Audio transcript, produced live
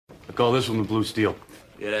call this one the Blue Steel.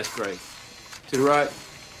 Yeah, that's great. To the right?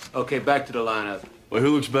 Okay, back to the lineup. Well,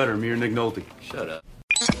 who looks better, me or Nick Nolte? Shut up.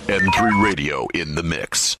 M3 Radio in the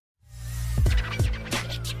mix.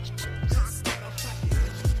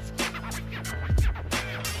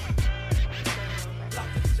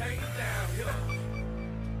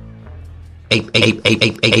 Hey,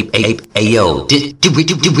 yo, do it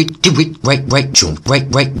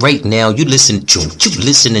right now. You listening to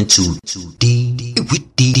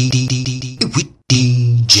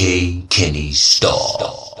DJ Kenni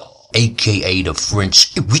Starr, aka the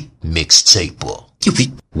French mixtaper.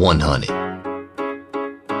 100.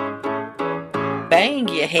 Bang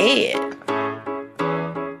your head.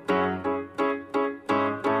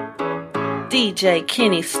 DJ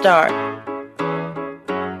Kenni Starr.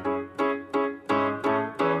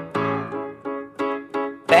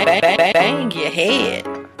 Bang your head.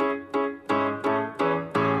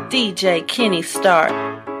 DJ Kenni Starr.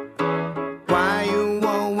 Why you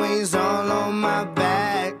always all on my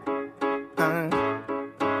back?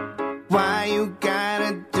 Why you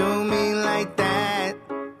gotta do me like that?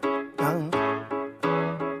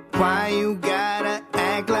 Why you gotta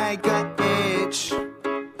act like a itch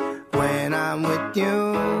when I'm with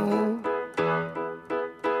you?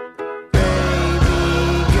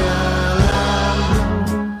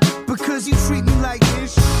 You treat me like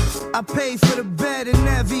ish. I pay for the bed and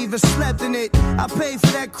never even slept in it. I pay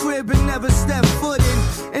for that crib and never stepped foot in.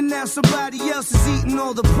 And now somebody else is eating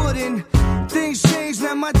all the pudding. Things change,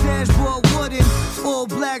 now my dashboard wooden. All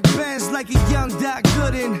black Benz like a young Doc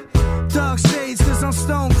Gooden. Dark shades cause I'm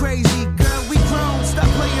stone crazy. Girl, we grown, stop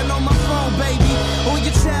playing on my phone, baby. All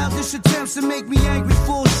your childish attempts to make me angry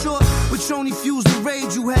fall short, which only fuels the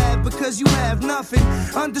rage you have because you have nothing.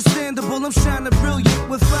 Understandable, I'm shining brilliant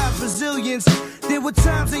with 5 Brazilians. There were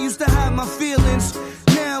times I used to hide my feelings.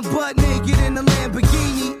 Now I'm butt naked in a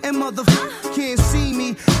Lamborghini and motherfuckers can't see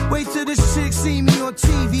me. Wait till this chick see me on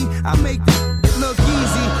TV. I make this look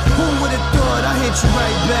easy. Who would've thought I hit you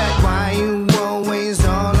right back? Why you always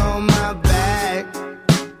all on my back?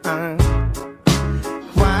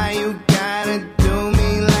 Why you gotta do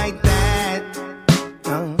me like that?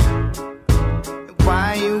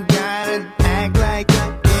 Why you gotta act like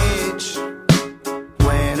a bitch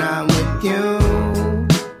when I'm with you?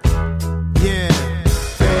 Yeah,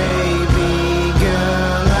 baby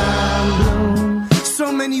girl, I'm blue.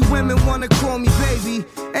 So many women wanna call me baby,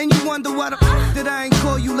 and you wonder why the that I ain't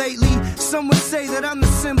call you lately. Some would say that I'm the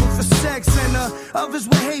symbol for sex, and others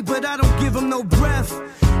would hate, but I don't give them no breath.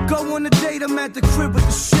 Go on a date, I'm at the crib with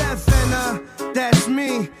the chef, and that's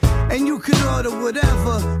me. And you could order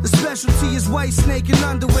whatever. The specialty is white snake and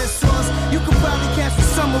underwear sauce. You could probably catch me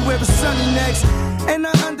somewhere where it's sunny next. And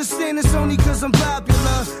I understand it's only cause I'm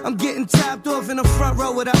popular. I'm getting topped off in the front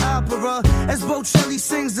row of the opera. As Bocelli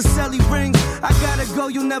sings, the celly rings. I gotta go,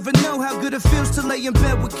 you'll never know how good it feels to lay in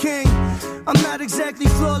bed with King. I'm not exactly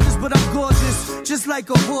flawless, but I'm gorgeous, just like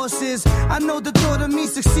a horse is. I know the thought of me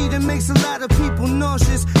succeeding makes a lot of people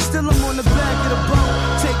nauseous. Still I'm on the back of the boat,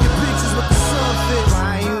 taking pictures with the surface.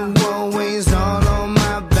 Why you always all on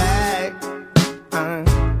my back?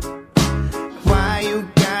 Why you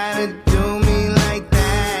gotta do me like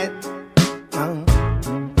that?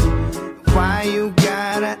 Why you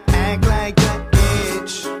gotta act like a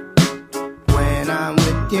bitch when I'm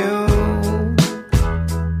with you?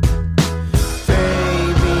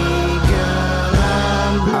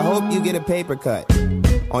 I hope you get a paper cut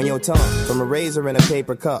on your tongue from a razor in a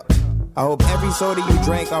paper cup. I hope every soda you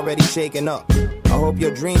drank already shaken up. I hope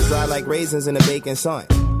your dreams dry like raisins in the baking sun.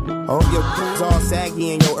 I hope your is all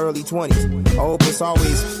saggy in your early 20s. I hope it's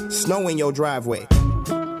always snow in your driveway.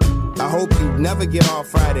 I hope you never get off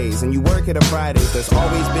Fridays and you work at a Fridays that's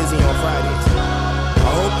always busy on Fridays.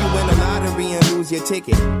 I hope you win the lottery and lose your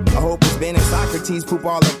ticket. I hope it's Ben and Socrates poop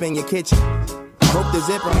all up in your kitchen. I hope the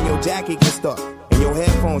zipper on your jacket gets stuck and your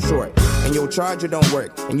headphones short and your charger don't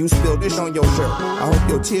work and you spill dish on your shirt. I hope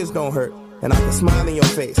your tears don't hurt and I can smile in your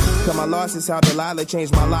face. Cause my loss is how Delilah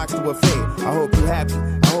changed my locks to a fade. I hope you happy,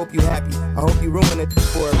 I hope you happy, I hope you ruin it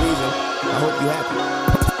for a reason. I hope you happy.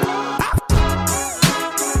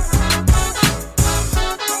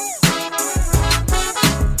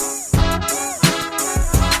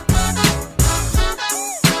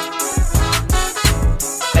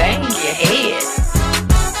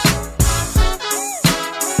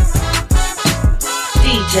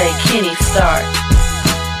 DJ Kenni Starr.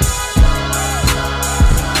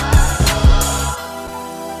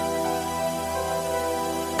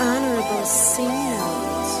 Honorable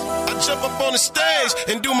C-Note. I jump jump up on the stage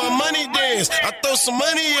and do my money dance. I throw some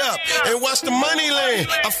money up and watch the money land.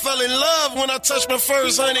 I fell in love when I touched my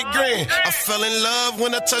first 100 grand. I fell in love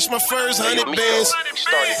when I touched my first 100 bands.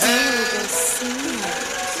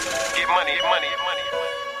 Get money, get money, get money.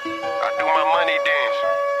 I do my money dance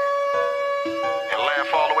and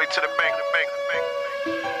laugh all the way to the bank, the bank, the bank.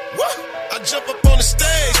 What? I jump up on the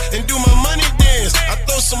stage and do my money dance. I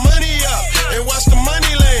throw some money up and watch the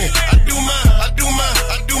money land. I do my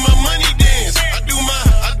money dance. I do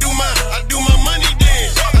my money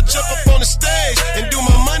dance. I jump up on the stage and do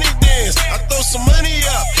my money dance. I throw some money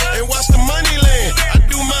up and watch the money land. I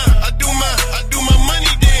do my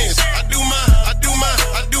money dance. I do my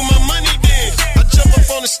money dance. I jump up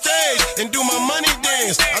on the stage and do my money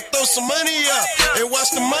dance. I throw some money up and watch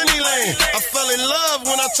the money land. I fell in love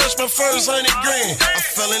when I touched my first 100 grand. I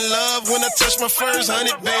fell in love when I touched my first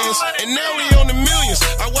 100 bands. And now we on the millions.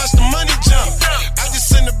 I watch the money jump. I just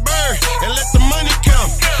send a bird and let the money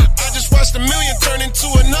come. I just watched a million turn into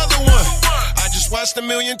another one. I just watched a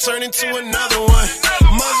million turn into another one.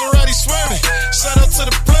 Maserati swerving. Shout out to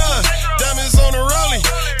the plug. Diamonds on the rollie.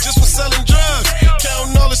 Just for selling drugs.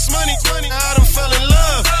 Counting all this money. I done fell in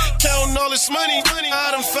love. Counting all this money.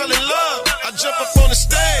 I done fell in love. I jump up on the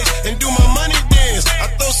stage and do my money dance. I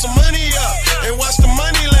throw some money up and watch the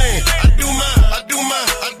money land. I do my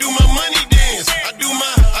money dance. I do my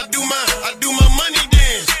money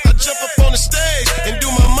dance. I jump up on the stage and do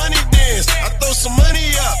my money dance. I throw some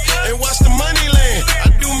money up and watch the money land. I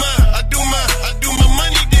do my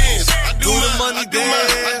money dance. I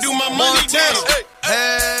do my money dance.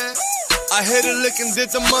 Hey. I hit a lick and did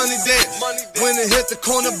the money dance. When it hit the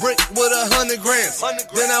corner brick with 100 grams.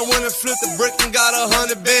 Then I went and flipped the brick and got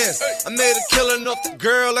 100 bands. I made a killing off the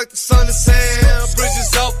girl like the sun and sand.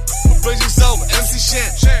 Bridges over, MC Shan.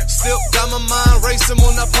 Still got my mind racing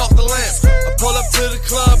when I park the lamp. I pull up to the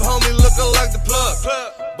club, homie looking like the plug.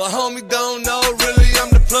 But homie don't know, really I'm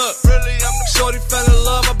the plug. Shorty fell in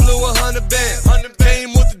love, I blew 100 bands.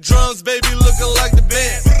 Came with the drums, baby looking like the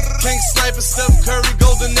band. King Sniper, Steph Curry,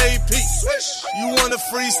 Golden AP. You wanna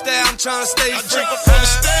freestyle, I'm tryna stay free. I jump up on the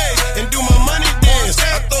stage and do my money dance.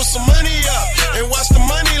 I throw some money up and watch the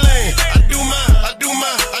money land. I do my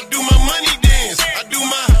money dance. I do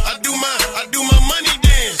my money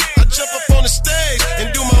dance. I jump up on the stage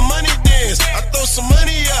and do my money dance. I throw some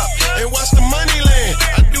money up and watch the money land.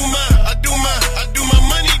 I do my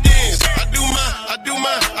money dance. I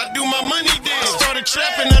do my money dance. I started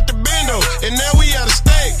trapping at the bando and now we out of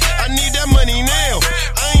state. I need that money now.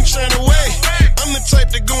 I ain't tryna wait. I'm the type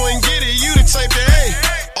to go and get it. You the type to hate.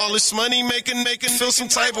 All this money making feel some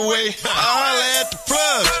type of way. I holla at the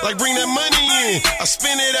plug, like bring that money in. I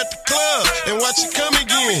spend it at the club and watch it come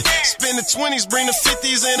again. Spend the 20s, bring the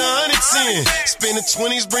 50s and 100s in. Spend the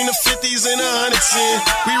 20s, bring the 50s and 100s in.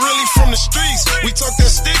 We really from the streets, we talk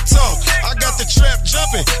that stick talk. I got the trap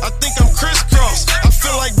jumping, I think I'm crisscross. I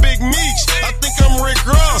feel like Big Meech, I think I'm Rick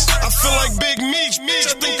Ross. I feel like Big Meech,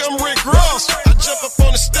 I think I'm Rick Ross. I jump up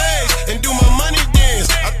on the stage and do my money dance.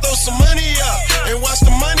 I throw some money up and watch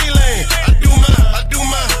the money land. I do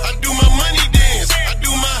my money dance. I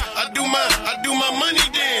do my money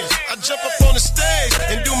dance. I jump up on the stage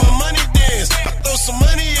and do my money dance. I throw some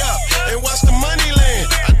money up and watch the money land.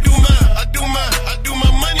 I do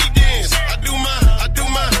my money dance. I do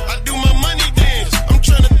my money dance. I'm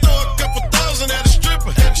trying to throw a couple thousand at a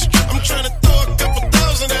stripper. I'm trying to throw a couple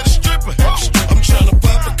thousand at a stripper. I'm trying to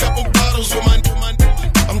pop a couple bottles with my.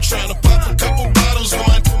 I'm trying to pop a couple bottles with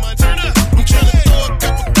my. I'm trying to throw a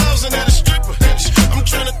couple thousand at a stripper. I'm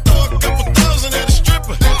trying to throw a couple thousand at a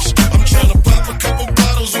stripper. I'm trying to pop a couple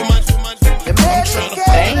bottles with my. I'm trying to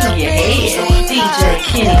Bang your head. DJ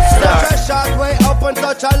Kenni Starr. Touch a short way up and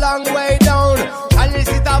touch a long way down. And you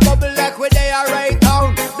sit a bubble like where they are right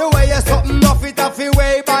down. The way you something off it off your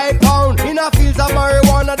way by pound. In a fields of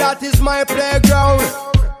marijuana, that is my playground.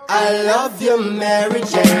 I love you, Mary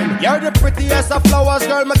Jane. You're the prettiest of flowers,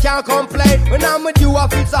 girl, me can't complain. When I'm with you, I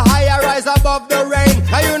feel so high, I rise above the rain.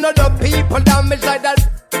 And you know the people damage like that.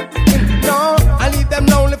 No, I leave them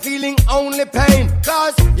lonely, feeling only pain.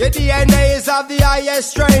 Cause your DNA is of the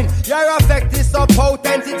highest strain. Your effect is so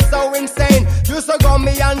potent, it's so insane. You so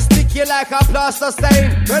gummy and sticky like a plaster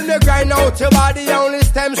stain. When you grind out your body, only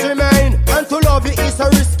stems remain. And to love you is so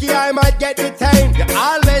risky, I might get detained. You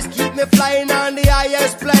always keep me flying on the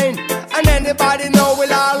highest plane. And anybody know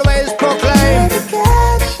will always proclaim.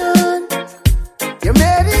 Your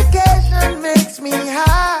medication makes me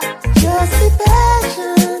high. Just the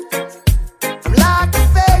passion. I'm like a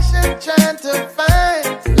patient trying to find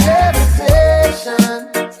levitation.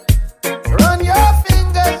 Run your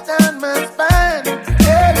fingers down my spine.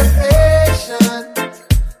 Elevation.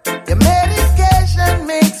 Your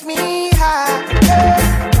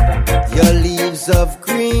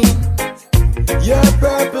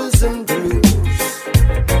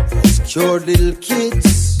Short little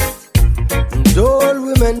kids and old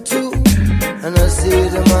women too. And I say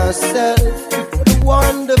to myself, what a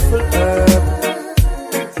wonderful herb.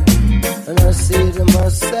 And I say to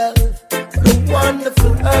myself, what a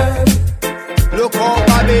wonderful herb. Look how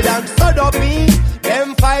Babylon stood up me.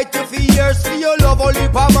 Them fight you for years, for your love only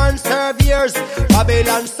per man serve years.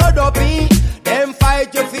 Babylon stood up me. Them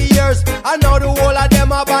fight you for years, and now the whole of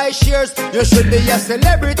them are buy shares. You should be a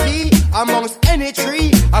celebrity amongst any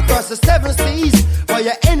tree across the 7 seas for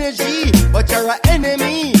your energy, but you're an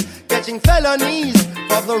enemy, catching felonies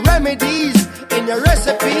for the remedies in your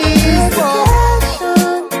recipes.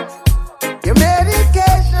 Your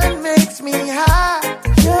medication makes me high.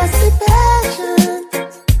 Just the passion.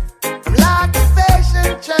 I'm like a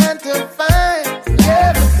patient trying to find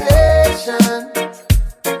levitation.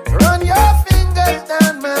 Run your fingers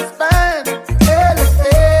down my spine.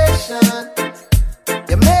 Elevation.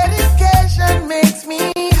 Your medication makes me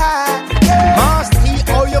high. Masty,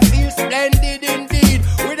 how you feel splendid indeed.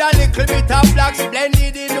 With a little bit of black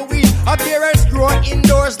splendid in the weed. Appearance grow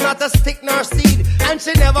indoors, not a stick nor seed. And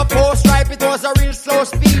she never post ripe, it was a real slow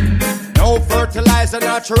speed. No fertilizer,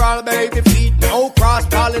 natural baby feed. No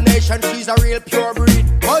cross-pollination, she's a real pure breed.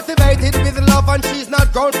 Cultivated with love and she's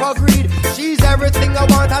not grown for greed. She's everything I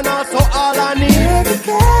want and also all I need.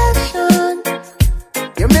 Medication.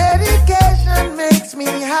 Your medication makes me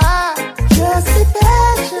high. Just the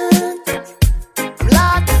passion. I'm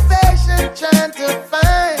like a patient trying to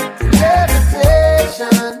find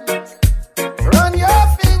levitation. Run your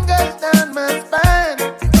fingers down my spine.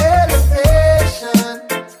 Elevation.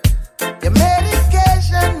 Your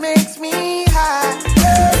medication makes me high.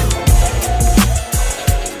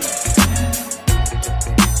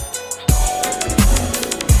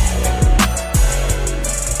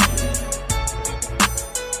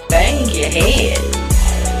 Bang your head.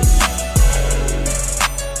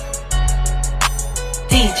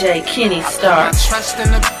 DJ Kenni Starr. I trust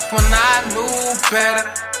in the when I knew better.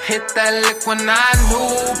 Hit that lick when I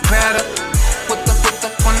knew better. Put the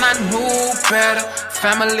when I knew better.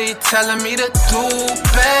 Family telling me to do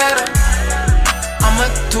better. I'ma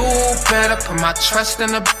do better. Put my trust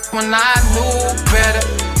in the when I knew better.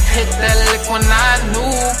 Hit that lick when I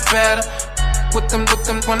knew better. With them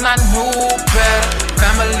when I knew better.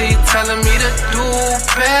 Family telling me to do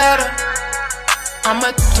better. I'ma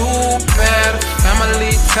do better.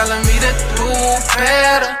 Family telling me to do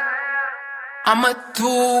better. I'ma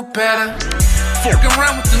do better. Fucking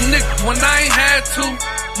around with the nigga when I ain't had to.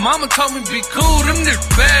 Mama told me be cool, them niggas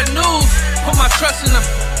bad news. Put my trust in them,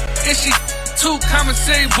 and she too common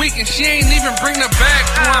say weak, and she ain't even bring her back.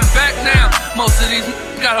 So I'm back now. Most of these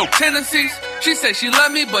got her tendencies. She say she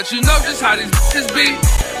love me, but you know just how these bitches be.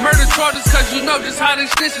 Murder charges, cause you know just how these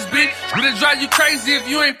snitches be. It'll drive you crazy if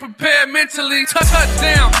you ain't prepared mentally.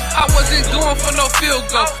 Touchdown, I wasn't going for no field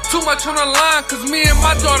goal. Too much on the line, cause me and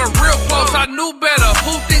my daughter real close. I knew better,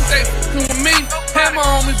 who think they f***ing with me? Had my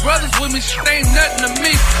homie brothers with me, shit ain't nothing to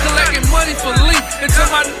me. Collecting money for Lee, until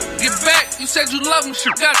my get back. You said you love him,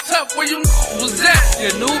 shit got tough, where you was at?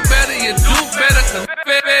 You knew better, you do better, cause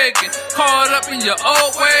begging. Caught up in your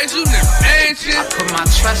old ways, you niggas ancient. I put my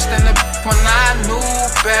trust in the when I knew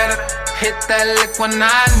better. Hit that lick when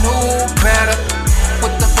I knew better.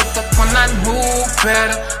 With the when I knew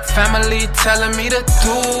better. Family telling me to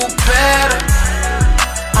do better.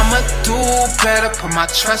 I'ma do better. Put my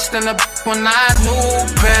trust in the when I knew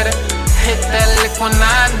better. Hit that lick when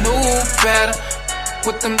I knew better.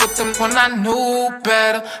 With them when I knew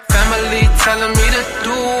better. Family telling me to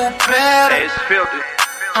do better. Hey, it's filthy.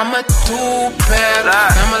 I'ma do better.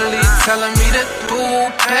 Family telling me to do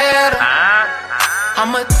better.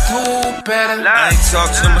 I'ma do better. I ain't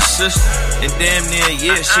talked to my sister in damn near a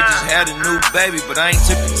year. She just had a new baby, but I ain't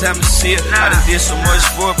took the time to see her. I done did so much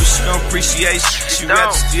for her, but she don't appreciate it. She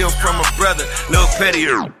rather steal from her brother, little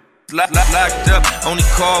pettier. Locked up, only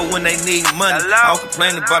call when they need money. I don't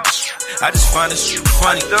complain about the shit, I just find this shit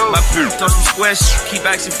funny. My bitch throw some square shit, keep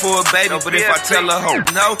asking for a baby, but if I tell her ho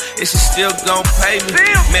no, is she still gon' pay me?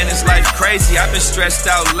 Man, this life crazy, I've been stressed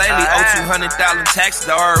out lately. Owe $200,000 taxes,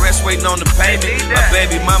 the RS waiting on the payment. My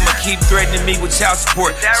baby mama keep threatening me with child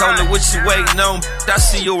support. Told her what you waiting on, I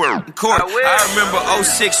see you in court. I remember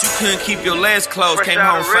 06, you couldn't keep your legs closed. Came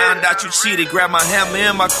home, found out you cheated, grabbed my hammer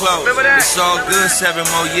and my clothes. It's all good, 7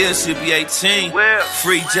 more years. She'll be 18.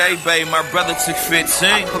 Free J, babe, my brother took 15.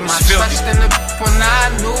 I put my trust in the when I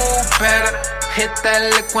knew better. Hit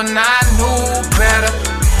that lick when I knew better.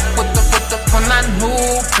 With the when I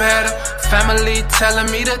knew better. Family telling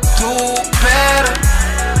me to do better.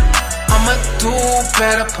 I'ma do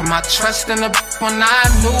better. Put my trust in the when I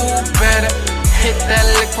knew better. Hit that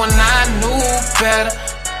lick when I knew better.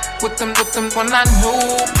 with them when I knew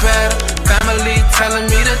better. Family telling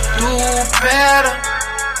me to do better.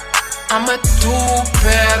 I'ma do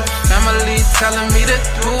better. Family telling me to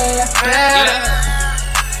do better.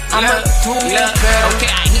 I'ma do better.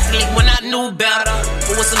 Okay, I hit it when I knew better.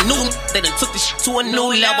 But with some new, they done took this shit to a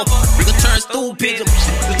new level. Nigga turn stupid,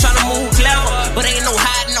 we tryna move clever. But ain't no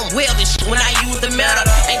hiding, I'm well this shit when I use the metal.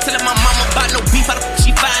 Ain't telling my mama about no beef, how the fuck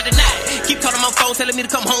she find tonight. Keep calling my phone, telling me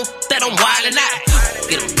to come home, that I'm wildin' out.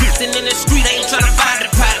 Get a piercing in the street, I ain't tryna find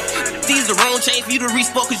the pot. These the wrong chain for you to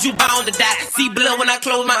reach for, cause you bound to die. See blood when I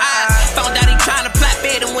close my eyes. Found out he tryna plot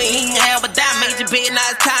better when he ain't have a dime. Major bed, now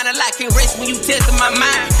it's kinda like can't rest when you testing my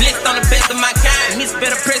mind. Blessed on the best of my kind. Miss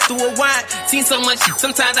better press through a wine. Seen so much shit,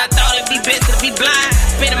 sometimes I thought it'd be best to be blind.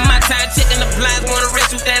 Spending my time checking the blinds, wanna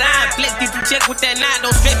rest with that eye. Flex if you check with that nine,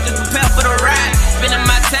 don't stress to prepare for the ride. Spending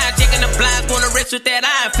my time checking the blinds, wanna rest with that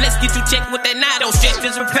eye. Flex get you check with that nine, don't stress,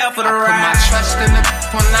 just prepare for the ride. Put my trust in the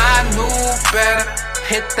when I knew better.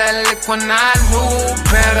 Hit that lick when I knew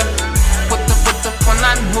better. Put the when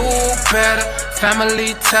I knew better.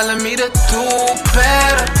 Family telling me to do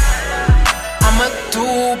better. I'ma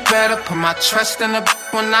do better. Put my trust in the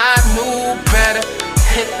when I knew better.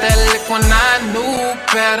 Hit that lick when I knew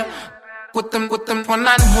better. With them when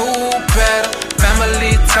I knew better.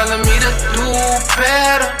 Family telling me to do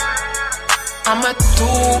better. I'ma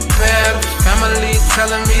do better. Family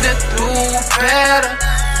telling me to do better.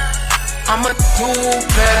 I'ma do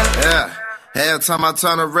better. Yeah. Every time I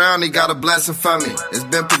turn around, he got a blessing for me. It's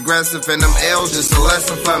been progressive and them L's just a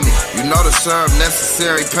lesson for me. You know the serve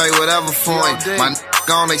necessary, pay whatever for him. My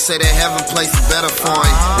gone, they say that heaven place is better for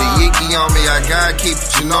him. The yicky on me, I gotta keep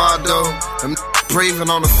it, you know I do. Them breathing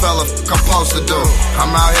on the fella, I'm supposed to do.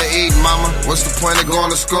 I'm out here eating, mama, what's the point of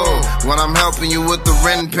going to school? When I'm helping you with the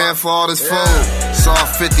rent and paying for all this food. Saw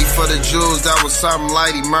 50 for the jewels, that was something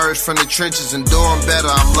light. Emerged from the trenches and doing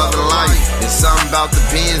better, I'm loving life. It's something about the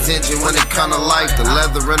Benz engine when it come to life. The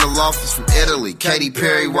leather in the loft is from Italy, Katy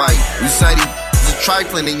Perry white. You say these are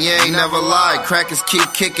trifling and you ain't never lied. Crackers keep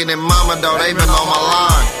kicking and mama though, they been on my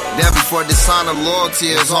line. There before dishonor,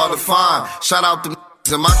 loyalty is hard to find. Shout out to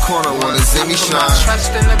in my corner wanna see me shine. Put my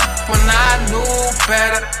trust in the when I knew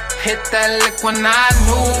better. Hit that lick when I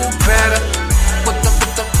knew better. Put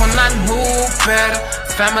the when I knew better.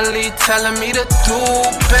 Family telling me to do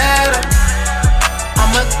better.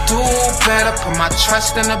 I'ma do better. Put my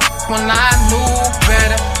trust in the when I knew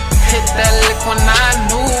better. Hit that lick when I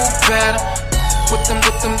knew better. With them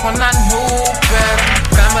when I knew better.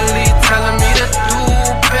 Family telling me to do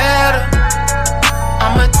better.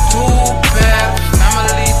 I'ma do better.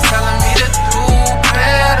 Family telling me to do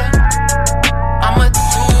better. I'ma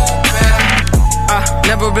do better.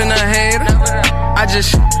 Never been a hater. I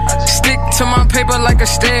just stick to my paper like a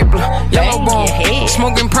stapler. Yellow ball,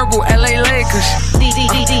 smoking purple, LA Lakers.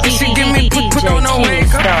 She give me put on no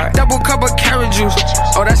waker. Double cup of carrot juice.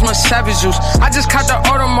 Oh, that's my savage juice. I just caught the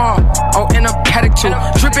Audemars. Oh, in a paddock too.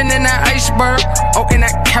 Dripping in that iceberg. Oh, in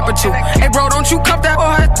that capital. Hey, bro, don't you cup that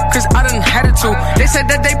oil? Cause I done had it too. They said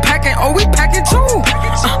that they packing. Oh, we packing too.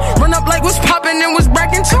 Run up like what's popping and what's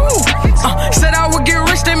bracking too. Said I would get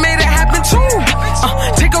rich, they made it happen too.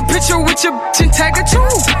 Take a picture with your bitch and tag it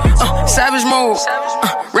too. Savage mode.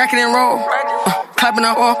 Racket and roll. Clapping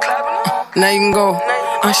up all. Now you can go.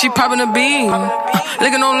 She popping a bean.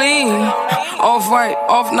 Licking on lean. Off white,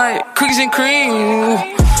 off night. Cookies and cream.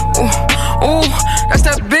 Ooh, that's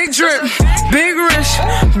that big drip. Big wrist.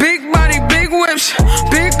 Big body, big whips.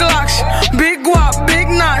 Big glocks. Big guap, big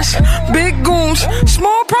knots. Big goons.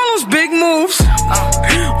 Small problems, big moves.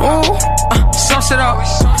 Ooh, sauce it up.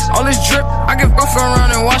 All this drip, I can go for a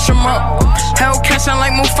run and wash them up. Hellcat sound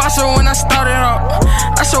like Mufasa when I started up.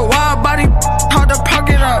 That's a wild body, hard to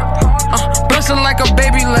pocket up. Bustin' like a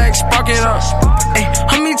baby leg, spark it up. Hey,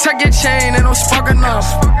 homie, take your chain, it don't spark enough.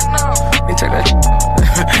 Let me take that.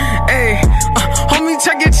 Hey, homie,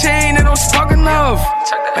 take your chain, it don't spark enough.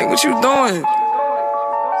 Like, what you doing?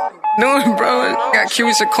 Doing, bro? Got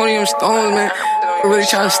cubic zirconium stones, man. You really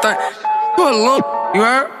trying to stunt. You a little, you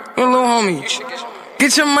heard? You a little homie.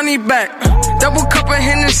 Get your money back. Double cup of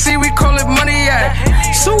Hennessy, we call it money at.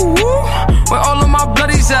 So woo, where all of my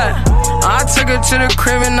bloodies at? I took her to the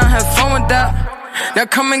crib and I had fun with that. Now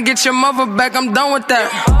come and get your mother back, I'm done with that.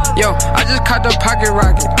 Yo, I just caught the pocket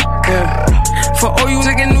rocket. Yeah. For all you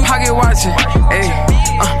niggas new pocket watching. Hey,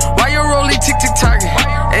 why you rolling tick-tick-tocking?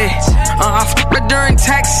 Hey, I f***ed her during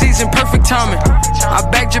tax season, perfect timing. I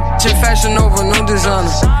bagged your bitch in Fashion Nova, no designer.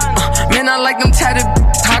 Man, I like them tatted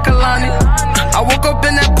Hakalani. I woke up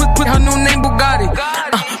in that put her new name Bugatti.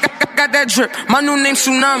 Got that drip, my new name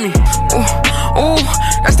Tsunami. Ooh,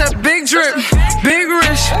 that's that big drip. Big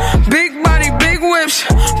wrist, big body, big whips.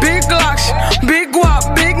 Big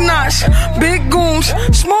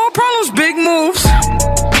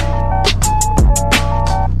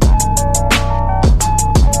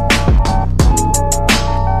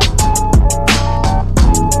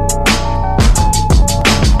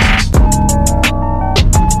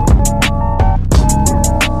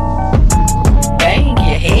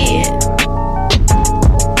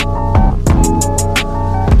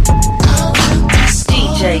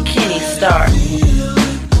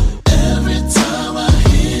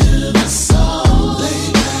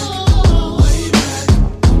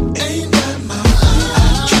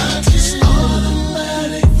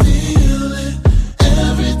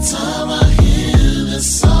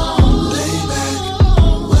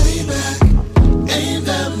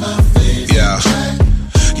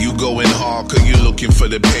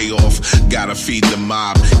the payoff. Gotta feed the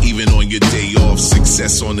mob, even on your day off.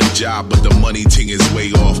 Success on the job, but the money ting is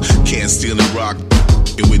way off. Can't steal and rock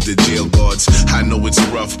with the jail guards. I know it's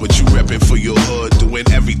rough, but you reppin' for your hood, doing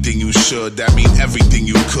everything you should. That mean everything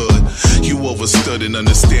you could. You overstood and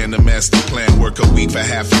understand the master plan. Work a week for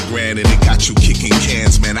 $50,000 and it got you kicking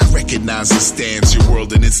cans. Man, I recognize the stance, your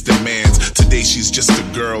world and its demands. Today she's just a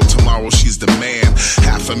girl, tomorrow she's the man.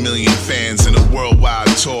 500,000 fans in a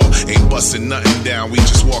worldwide tour. Ain't busting nothing down, we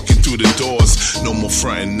just walking through the doors. No more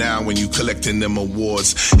frontin' now when you collecting them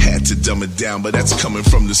awards. Had to dumb it down, but that's coming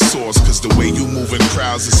from the source. Cause the way you move in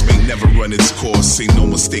crowds, this may never run its course. Ain't no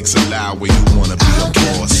mistakes allowed when you wanna be a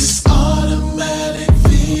boss. This automatic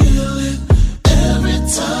feeling every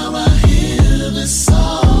time I hear this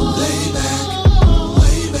song. Way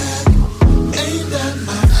back, ain't that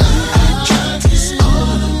my feeling? I got this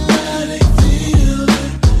automatic feeling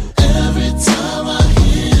every time I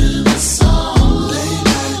hear this song.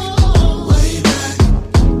 Way back,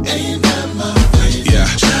 ain't that my feeling? Yeah,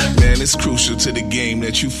 man, it's crucial to the game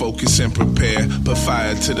that you focus and prepare. Put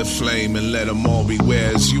fire to the flame and let them all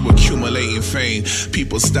beware. As you accumulating fame,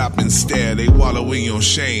 people stop and stare. They wallow in your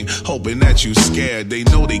shame, hoping that you scared. They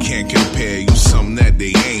know they can't compare you, something that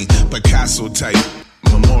they ain't. Picasso type,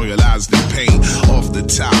 memorialized in pain. Off the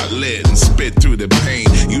top lit and spit through the pain.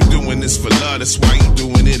 You doing this for love, that's why you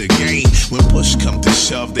doing it again. When push come to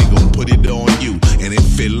shove, they gon' put it on you. And it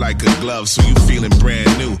fit like a glove, so you feeling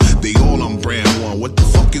brand new. They all on brand one, what the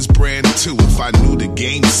fuck is brand two? If I knew the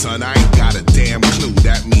game, son, I ain't got a damn clue.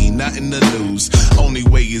 That mean nothing to lose, only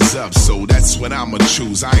way is up, so that's what I'ma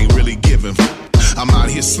choose. I ain't really giving I'm out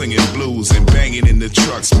here slinging blues and banging in the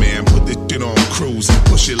trucks, man. Put this shit on cruise and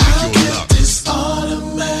push it like your luck. This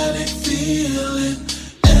automatic feeling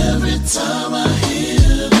every time I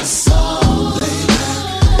hear the song.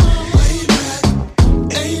 Way back,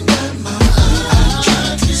 ain't that my feeling? I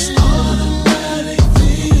got this automatic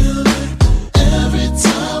feeling every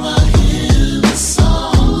time I hear the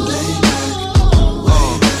song. Way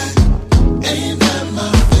back, ain't that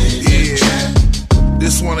my feeling? Yeah,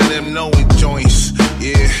 this one of them knowing joints.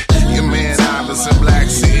 Yeah, your man Iverson Black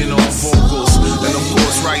sitting on vocals, and of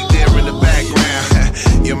course right there in the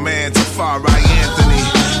background, your man Tafari Anthony.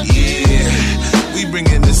 Yeah, we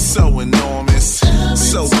bringing this so enormous,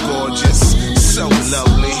 so gorgeous, so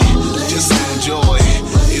lovely. Just enjoy.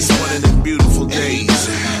 It's one of the beautiful days.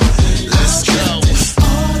 Let's go.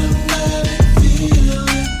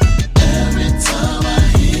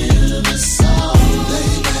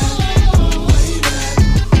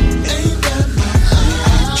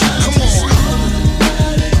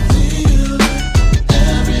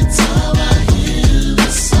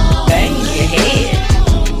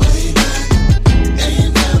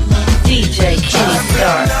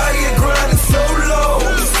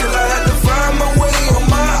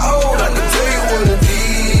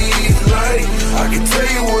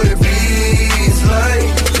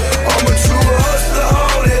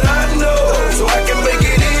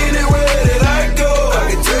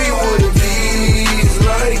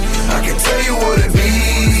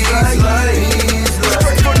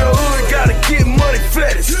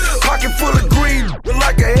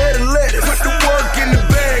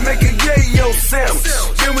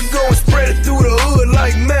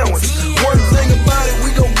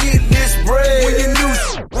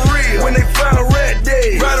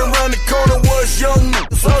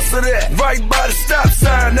 Right by the stop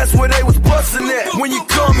sign, that's where they was bustin' at. When you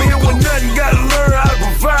come here with nothing, gotta learn how to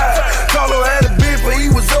provide. Carlo had a beer, but he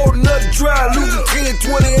was old enough to try. Losing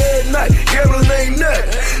 10, 20 every night, gambling ain't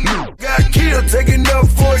nothing. Got killed, taking up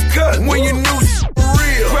for a cut. When you knew for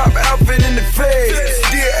real, drop outfit in the feds.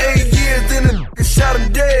 Did 8 years, then the shot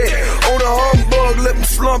him dead. On a humbug, left him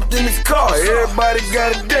slumped in his car. Everybody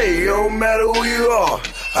got a day, don't matter who you are.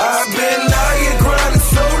 I've been out here grinding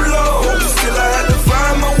so long, still I had to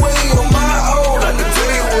find my way on my own. I can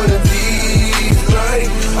tell you what it feels like.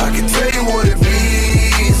 I can tell you what it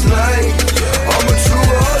feels like. I'm a true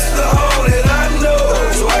hustler, all that I know,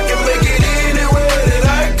 so I can make it anywhere that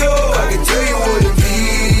I go. I can tell you what it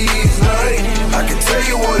feels like. I can tell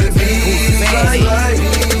you what it feels like.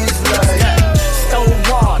 Stole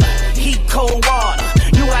water, heat cold water.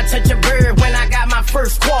 Knew I touch a bird when I got my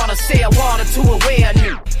first quarter. Sell water to a well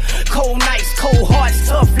new. Cold nights, cold hearts,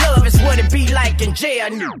 tough love is what it be like in jail.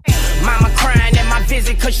 Mama crying at my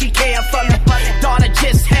visit cause she care for me. Daughter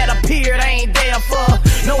just had a period, I ain't there for her.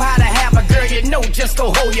 Know how to have a girl you know just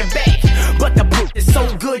go hold you back. But the book is so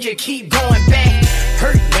good you keep going back.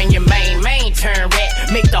 Hurt when your main turn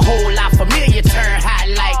rat. Make the whole lot familiar turn hot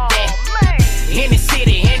like that. Any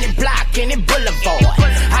city, any block, any boulevard,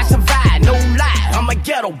 I survive, no lie, I'ma get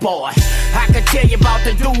ghetto boy. I could tell you about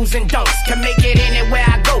the do's and don'ts. Can make it anywhere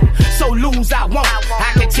I go, so lose I won't.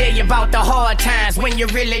 I can tell you about the hard times when you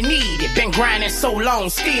really need it. Been grinding so long,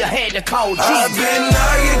 still had to call Jesus. I've been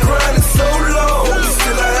out here grinding so long,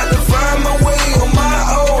 still I had to find my way on my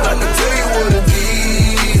own. I can tell you what it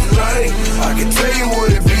feels like. I can tell you what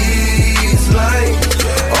it feels like.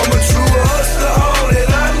 I'm a true hustler, all that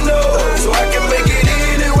I know, so I can make it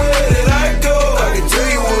anywhere that I go. I can tell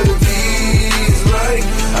you what it feels like.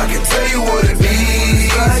 I can tell you what it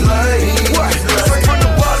feels like. What? Straight from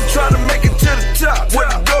the bottom, trying to make it to the top. What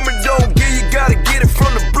the government don't give, you gotta get it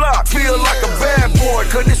from the block. Feel like a bad boy,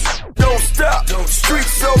 cause this don't stop.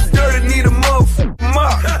 Streets so dirty, need a motherfucking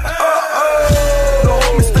mop. No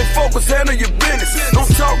homies, stay focused, handle your business.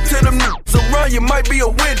 Don't talk to them niggas around, you might be a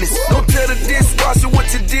witness. Don't tell the dishwasher what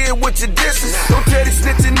you did with your dishes. Don't tell the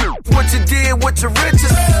snitching what you did with your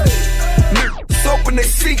riches. Niggas open they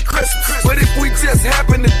secrets, but if we just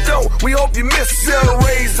happen to don't, we hope you miss. Sarah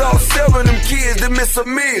raised all 7 of them kids that miss a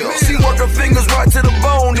meal. She work her fingers right to the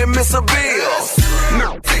bone, then miss a bill.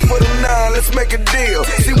 Take for the 9, let's make a deal.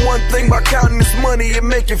 See, one thing by counting this money, it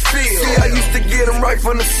make you feel. See, I used to get them right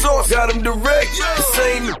from the source, got them direct. The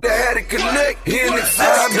same that had to connect, here in exist.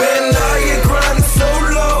 I've been out here grinding so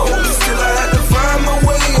long, still I had to find my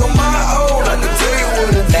way on my own. I can tell you what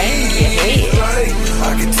it feels like.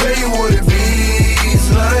 I can tell you what it feels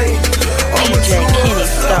like. I'm DJ Kenni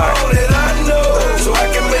Starr. all that I know, so I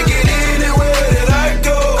can make it anywhere that I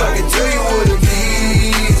go. I can tell you what it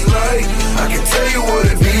feels like. I can tell you what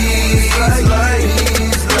it feels like.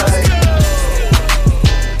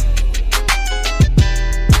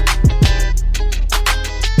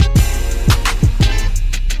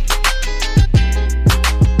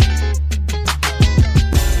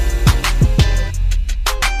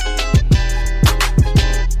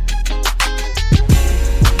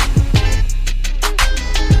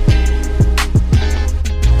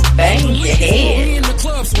 In the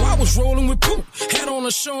club, so I was rolling with poop. Had on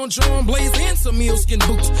a Sean John Blaze and some sealskin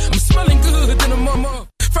boots. I'm smelling good than a mama.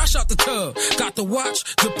 Fresh out the tub, got the watch,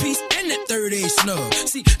 the piece, and that third age snub.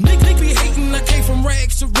 See, niggas be hating, I came from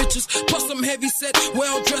rags to riches. Plus I'm heavy set,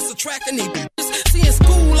 well-dressed, attracting they bitches. See, in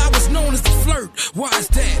school I was known as the flirt. Why is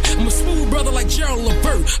that? I'm a smooth brother like Gerald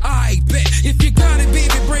Levert. I bet, if you got it,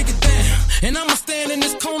 baby, break it down. And I'ma stand in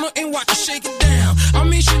this corner and watch her shake it down. I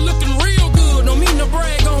mean, she looking real good, don't mean to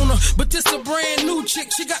brag on her, but this a brand new chick,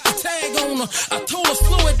 she got the tag on her. I told her,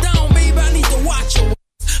 slow it down, baby, I need to watch her.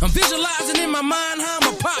 I'm visualizing in my mind how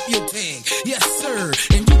I'ma pop your tag. Yes, sir,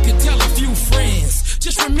 and you can tell a few friends.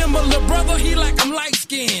 Just remember, little brother, he like I'm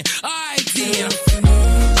light-skinned. Alright, then.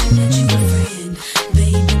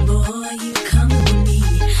 Baby boy, you come with me.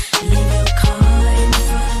 Leave your car in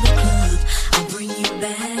front of the club. I'll bring you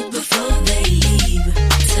back before they leave.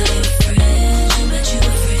 Tell your friends you met you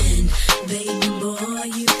a friend. Baby boy,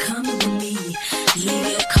 you come with me. Leave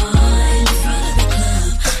your car in front of the club.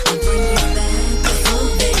 I'll bring you back before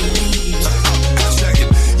they leave. Check it.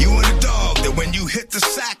 You and a dog that when you hit the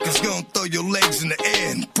sack, it's gonna throw your legs in the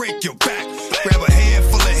air and break your back. Grab a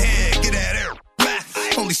handful of hair, get that air back.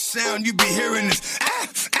 Only sound you be hearing is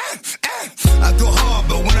I go hard,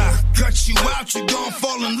 but when I cut you out, you gon'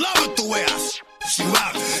 fall in love with the way I you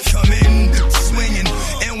out. Come in swinging,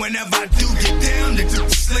 and whenever I do get down, they do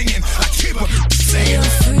slinging. I keep on saying. Your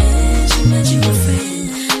friends, you met you a friend.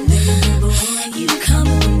 Baby boy, you come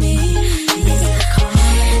with me. Leave your car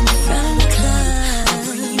in front of the club. I'll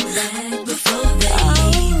bring you back before they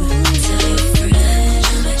leave. Tell your friends,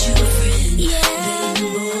 you met you a friend. Baby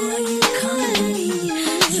boy, you come with me.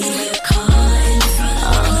 Leave your car in front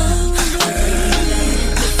of the club. I'll bring you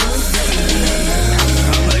back before they leave.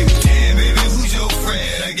 I'm like, damn, baby, who's your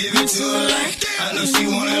friend? I give it to her like, I know she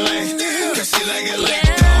want it like, cause she like it like,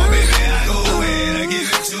 oh, baby, I go ahead, I give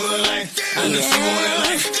it to her like, I know she want it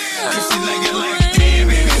like, cause she like it like, damn,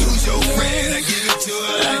 baby, who's your friend? I give it to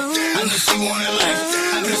her like, I know she want it like,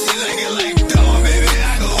 I know she like it like, oh, baby,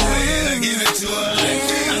 I go ahead, I give it to her like,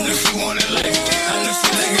 I know she want it like, I know she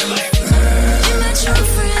like it like. You met your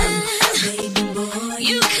friend, baby boy,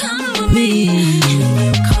 you come with me. Leave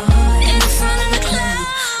your car in front of the club.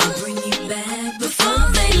 I'll bring you back before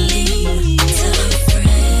they leave. Tell your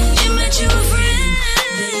friends you met your friend,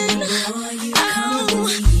 baby boy, you come with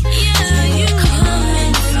me. Leave your car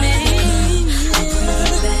in front of the club. I'll bring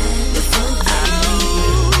you back before they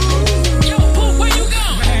leave. Yo, Pooh, where you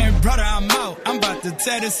going? Man, brother, I'm out. I'm about to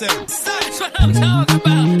tell this out. That's what I'm talking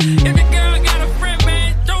about. If your girl got a friend,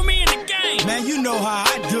 man, throw me in the game. Man, you know how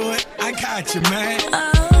I do it. I got you, man.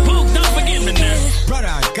 Pooh, don't forget me now. Brother,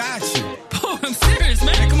 I got you. Pooh, I'm serious,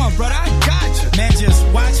 man. Come on, brother, I got you. Man, just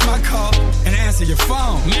watch my call and answer your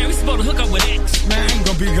phone. Man, we supposed to hook up with X. Man, I ain't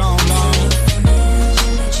be gone long.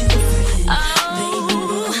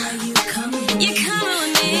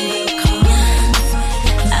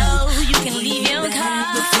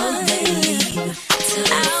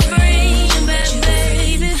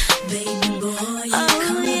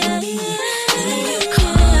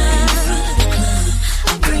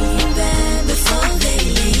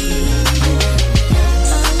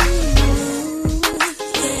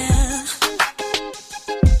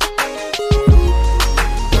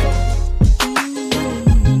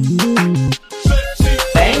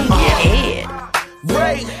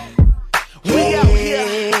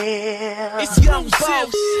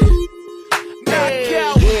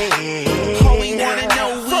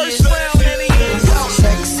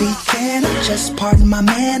 Pardon my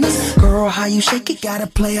manners, girl, how you shake it, gotta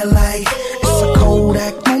play it like it's a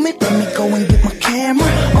Kodak moment, let me go and get my camera,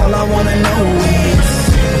 all I wanna know is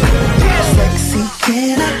sexy,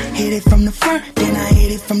 can I hit it from the front, then I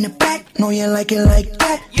hit it from the back, know you like it like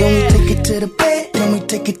that, then we take it to the bed, then we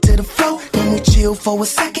take it to the floor, then we chill for a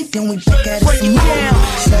second, then we back at it some more.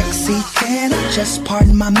 Sexy, can I just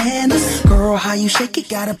pardon my manners, girl, how you shake it,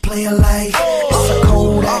 gotta play it like it's a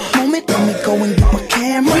Kodak moment, let me go and get my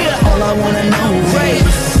camera, all I wanna know is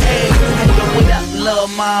what up, little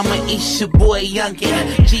mama? It's your boy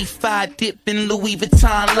Youngin. G5 dipping Louis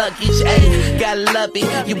Vuitton luggage. Ayy, gotta love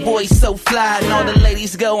it. Your boy so fly, and all the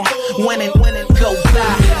ladies go winning, go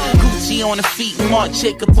fly. Gucci on the feet, Marc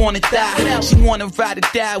Jacob on the thigh. She wanna ride or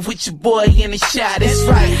die with your boy in the shot. That's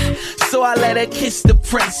right. So I let her kiss the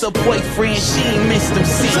prince, her boyfriend. She ain't missed him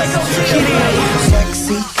since.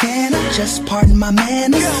 Sexy, can I just pardon my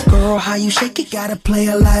manners? Girl, how you shake it, gotta play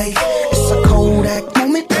it like it's a Kodak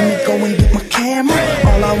moment. Let me go and get my camera.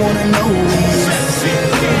 All I wanna know is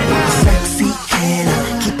sexy, can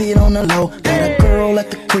I keep it on the low? Got a girl at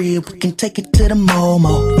the crib, we can take it to the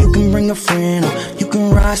Momo. You can bring a friend or you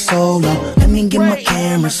can ride solo. Let me get my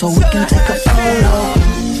camera so we can take a photo.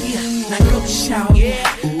 Now go shout it,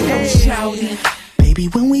 go shout it. Baby,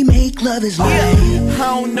 when we make love is like I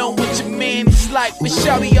don't know what your man is like, but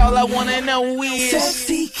shawty, all I wanna know is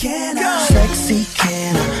sexy, can I? Sexy,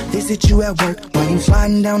 can I visit you at work while you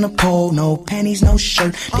sliding down the pole? No panties, no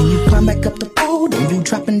shirt. Then you climb back up the pole, then you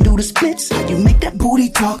drop and do the splits. How you make that booty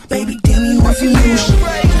talk, baby? Damn, you want some new shit.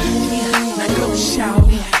 Now go shout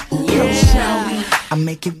it, go shout it. I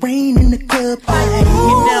make it rain in the club.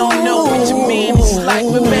 You don't know what your man is like,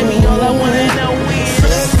 but baby, all I wanna know is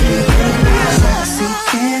sexy,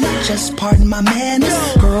 can I just pardon my manners?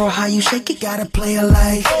 Girl, how you shake it, gotta play it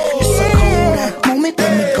like it's a Kodak moment.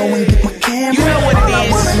 Let me go and get my camera. You know what it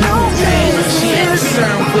is. She ain't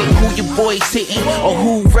concerned with who your boy's hitting or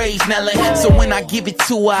who raised Nelly. So when I give it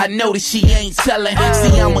to her, I know that she ain't telling.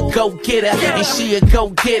 See, I'm a go-getter and she a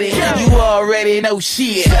go-get-it. You already know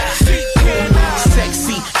shit.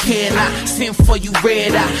 Sexy, can I send for you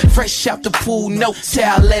red eye? Fresh out the pool, no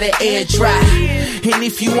towel, let it air dry. And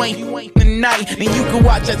if you ain't tonight, then you can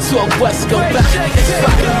watch that tour bus go by.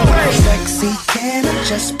 Sexy, can I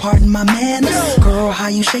just pardon my manners? Girl, how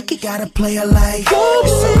you shake it, gotta play it like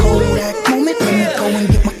it's a Kodak moment. Let me go and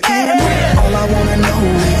get my camera. All I wanna know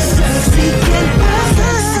is sexy,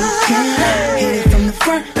 can I hit it from the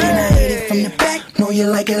front, then I hit it from the back. Know you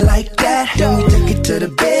like it like that. Then we take it to the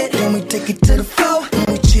bed, then we take it to the floor. Then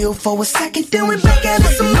we chill for a second, then we back at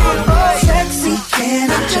it some more. Sexy,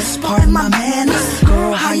 can I just pardon my manners?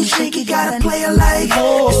 Girl, how you shake it, gotta play it like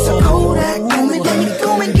it's a Kodak moment. Let me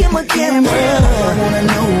go and get my camera. All I wanna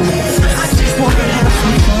know is I just wanna have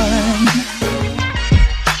some fun.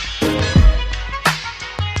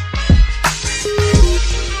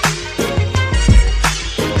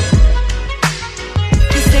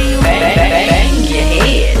 Bang your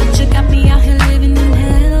head. But you got me out here living in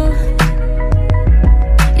hell.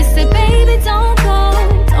 You say, baby, don't go.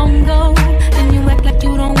 Then you act like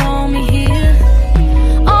you don't want me here.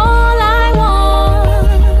 All I want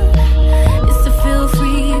is to feel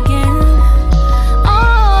free again.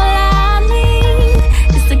 All I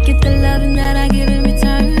need is to get the loving that I give in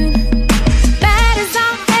return. Bad as I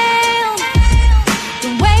am, the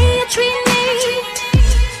way you treat me,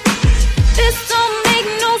 this don't make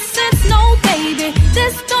no sense, no baby.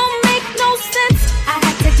 This don't make no sense. I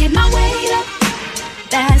had to get my weight up.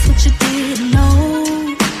 That's what you didn't know.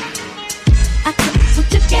 I took what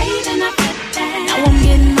you gave and I put that. Now I'm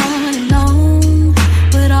getting on alone.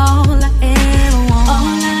 But all I ever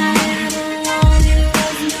wanted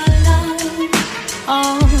was your love.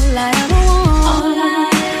 All I ever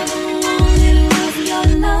wanted was your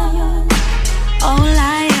love. All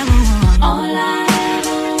I ever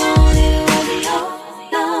wanted was your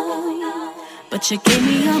love. But you gave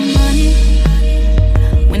me your money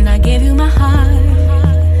when I gave you my heart.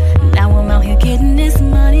 out here getting this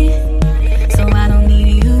money, so I don't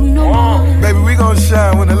need you no more. Baby, we gon'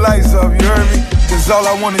 shine when the lights off, you heard me? Cause all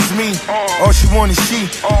I want is me, all she want is she.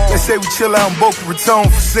 Let's say we chill out in Boca Raton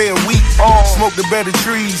for say a week. Smoke the better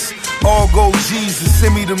trees, all gold G's, and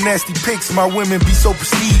send me them nasty pics. My women be so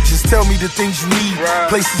prestigious. Tell me the things you need,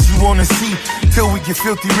 places you wanna see. Till we get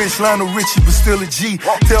filthy rich, Lionel Richie, but still a G.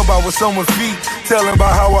 Tell about what's on my feet, tell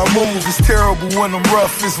about how I move. It's terrible when I'm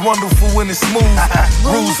rough, it's wonderful when it's smooth.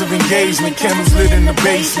 Rules of engagement, candles lit in the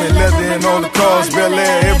basement, leather in all the cars, Bel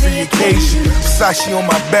Air every occasion. Versace on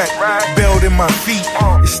my back, belt in my feet.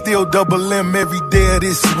 It's still double M every day of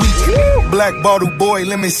this week. Black bottle boy,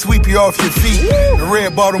 let me sweep you off your feet. The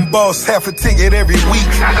red bottom boss, half a ticket every week.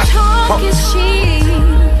 Talk is cheap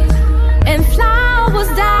and flowers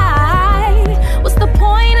die. What's the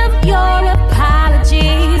point of your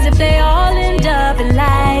apologies if they all end up in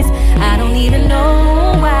lies? I don't even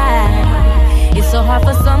know why it's so hard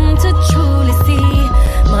for some to truly see.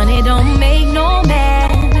 Money don't make no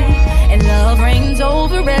man, and love reigns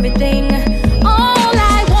over everything. All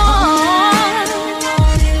I want,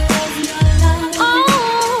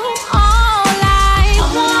 all I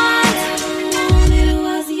want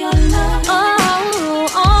was your love.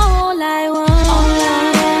 All I want.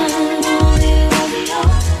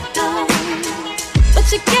 But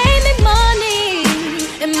you gave me money,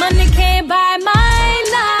 and money can't buy my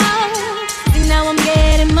love. See, now I'm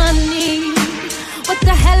getting money. What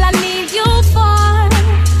the hell I need you for?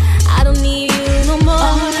 I don't need you no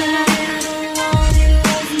more.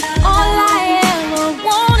 All I ever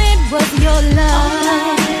wanted was your love.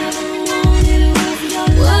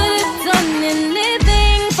 Would've done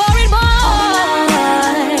anything for it, boy.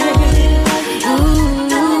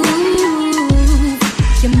 Ooh,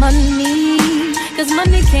 your money, 'cause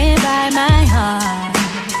money can't buy my heart.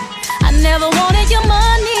 I never wanted your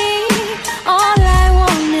money. All I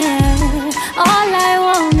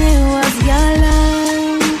wanted was your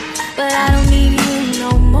love. But I don't need you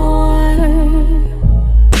no more.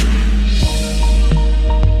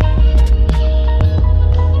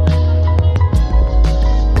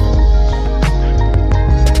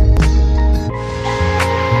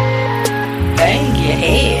 Bang your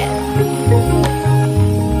head.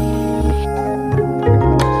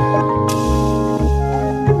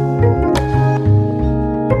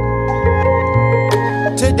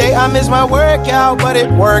 Today I missed my workout, but it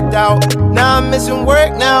worked out. Now I'm missing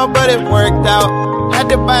work now, but it worked out. Had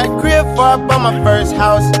to buy a crib for I bought my first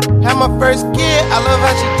house. Had my first kid, I love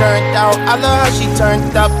how she turned out. I love how she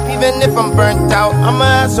turned up, even if I'm burnt out. I'ma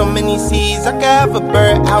have so many seeds, I could have a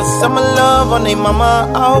birdhouse. I'ma love on they mama,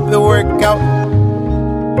 I hope it work out.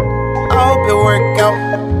 I hope it work out.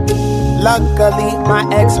 Luckily, my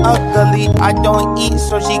ex ugly. I don't eat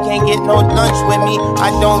so she can't get no lunch with me.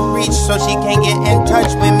 I don't reach so she can't get in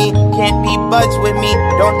touch with me. Can't be buds with me,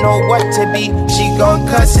 don't know what to be. She gon'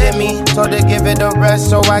 cuss at me, told her give it a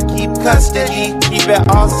rest so I keep custody. Keep it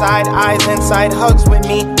all side eyes inside hugs with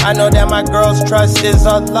me. I know that my girl's trust is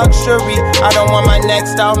a luxury. I don't want my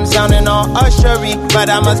next album sounding all ushery, but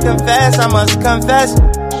I must confess,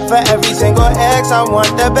 for every single ex I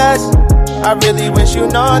want the best. I really wish you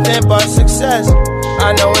nothing but success.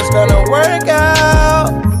 I know it's gonna work out.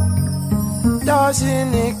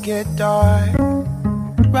 Doesn't it get dark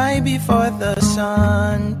right before the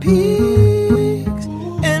sun peaks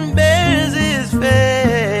and bears his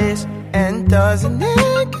face? And doesn't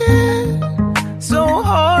it get so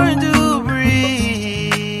hard to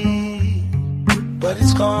breathe? But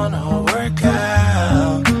it's gonna work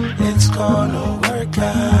out. It's gonna work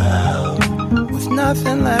out. With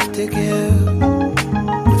nothing left to give,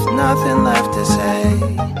 with nothing left to say,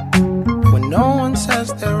 when no one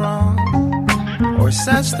says they're wrong or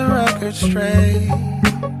sets the record straight.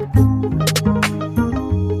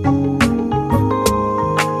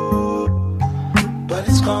 But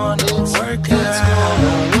it's gonna work out. It's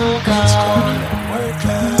gonna work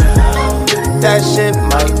out. That shit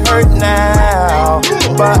might hurt now,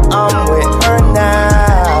 but I'm with her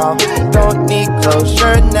now. Don't need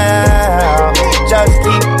closure now, just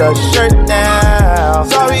keep the shirt now.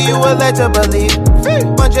 Sorry you were led to believe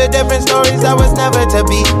bunch of different stories that was never to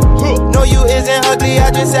be. No, you isn't ugly,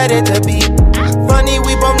 I just said it to be. Funny,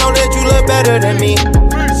 we both know that you look better than me.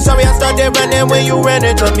 Sorry I started running when you ran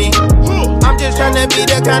into me. I'm just trying to be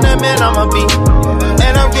the kind of man I'ma be,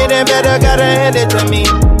 and I'm getting better, gotta hand it to me.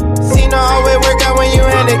 See, no, how it work out when you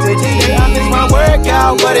hand it to G. I missed my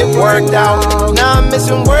workout, but it worked out. Now I'm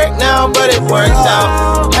missing work now, but it worked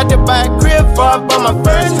out. Had to buy a crib for I bought my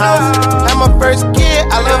first house. Had my first kid,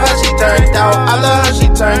 I love how she turned out. I love how she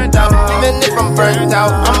turned out, even if I'm burnt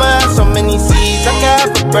out. I'ma have so many seeds, I could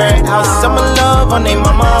have a birdhouse. I'ma love on they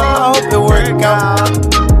mama, I hope it works work out.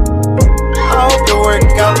 I hope it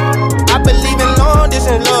work out. I believe in long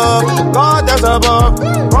distance love. God that's above.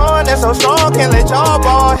 Run that's so strong, can't let y'all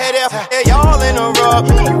ball head up. Hey, y'all in a rush,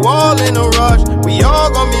 you all in a rush. We all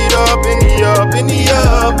gon' meet up in the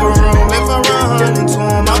upper room. If I run into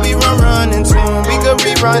him, I'll be running to him. We could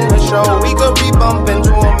rerun the show, we could re-bump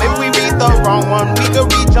into him. If we read the wrong one, we could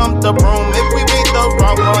re-jump the broom. If we read the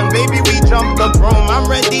wrong one, baby, we jump the broom. I'm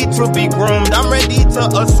ready to be groomed, I'm ready to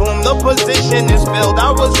assume the position is filled.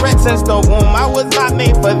 I was red since the womb, I was not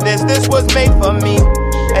made for this was made for me,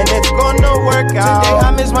 and it's gonna work out. Today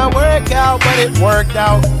I miss my workout, but it worked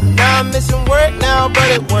out. Now I'm missing work now, but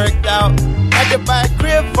it worked out. Had to buy a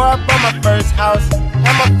crib far from my first house.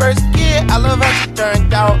 Had my first kid, I love how she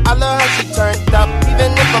turned out. I love how she turned up,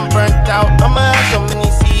 even if I'm burnt out. I'ma have so many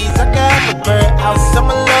seeds, I could have a birdhouse.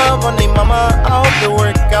 I'ma love on they mama, I hope it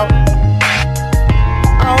work out.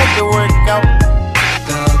 I hope it work out.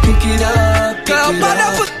 Pick it up, girl,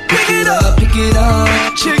 pick it up, pick it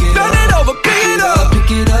up. Chick, turn it over, pick it up,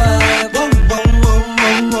 pick it up. Whoa, whoa, whoa,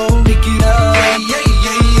 whoa, whoa, pick it up, yeah,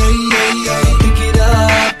 yeah, yeah, yeah, yeah. Pick it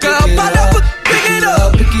up, girl, pick it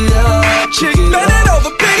up, pick it up. Chick, turn it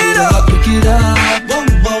over, pick it up, pick it up. Whoa,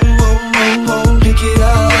 whoa, whoa, whoa, whoa, pick it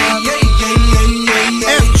up, yeah, yeah, yeah,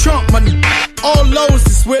 yeah. F Trump, my all lows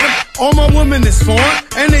is with him, all my women is for him,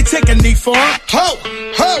 and they take a knee for him. Ho,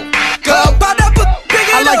 ho, girl,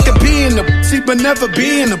 I like to be in the pussy, but never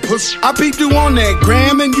be in the pussy. I peeped you on that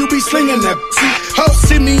gram and you be slinging that pussy. Ho,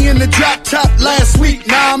 see me in the drop top last week.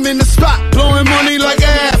 Now I'm in the spot, blowing money like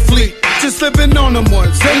an athlete. Just slipping on them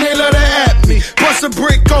ones, then they let her at me. Bust a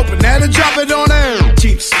brick open, had to drop it on her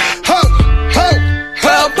cheeks. Ho, ho,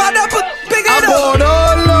 ho. I bought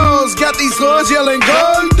all those, got these hoes yelling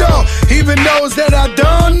gold dog. Even those that I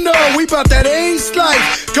don't know, we bout that ace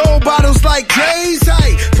life. Gold bottles like Dre's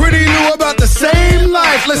height. Pretty Lou about the same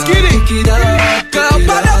life. Let's get it. Pick it up, girl,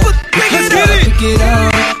 let's get it. Pick it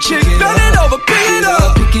up, chick, turn it over, pick it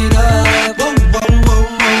up, pick it up. Whoa, whoa, whoa,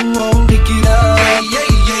 whoa, whoa, pick it up, yeah,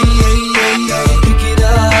 yeah, yeah, yeah, yeah. Pick it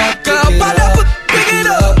up, girl, pick it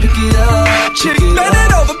up, pick it up. Chick, turn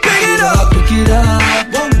it over, pick it up, pick it up.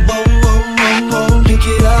 Whoa, whoa, whoa, whoa, whoa, pick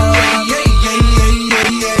it up, yeah, yeah, yeah, yeah,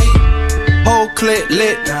 yeah. Whole clip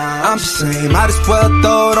lit, I'm just saying. Might as well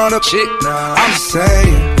throw it on a chick, I'm just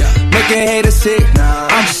saying. Making haters sick,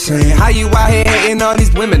 I'm just saying. How you out here hating on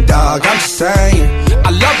these women, dog? I'm just saying. I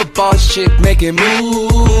love a boss chick making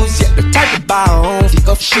moves. Yeah, the type to buy her own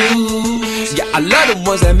flip shoes. Yeah, I love the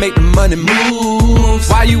ones that make the money move.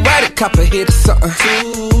 While you at it, cop a hit or something.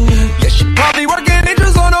 Yeah, she probably working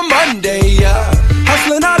interest on a Monday, yeah.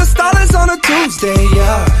 Hustling all the stars on a Tuesday,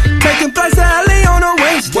 yeah. Taking flights to LA on a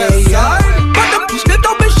Wednesday, yeah. But them shit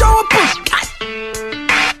don't be showing push.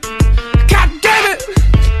 God damn it.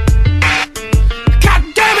 God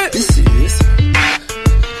damn it. This is.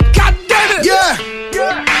 God damn it. Yeah.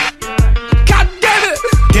 God damn it.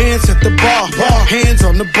 Dance at the bar, hands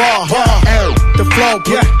on the bar, the flow,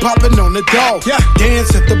 popping on the door.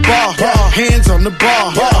 Dance at the bar, hands on the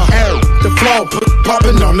bar, the flow,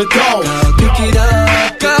 popping on the door. Pick it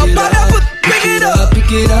up, girl, pick it up,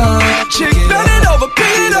 pick it up. Chick, turn it over,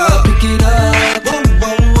 pick it up, pick it up. Whoa,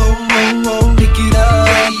 whoa, whoa, whoa, whoa, pick it up,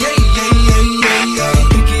 yeah, yeah, yeah, yeah, yeah.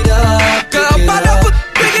 Pick it up, girl,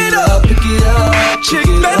 pick it up, pick it up. Chick,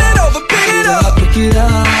 turn it over, pick it up, pick it up.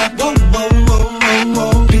 Whoa, whoa, whoa, whoa,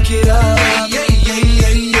 whoa, pick it up, yeah, yeah,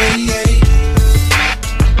 yeah, yeah, yeah.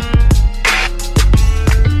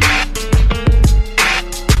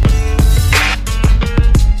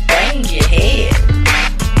 Bang your head.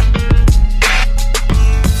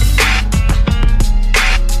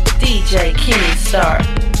 DJ Kenni Starr.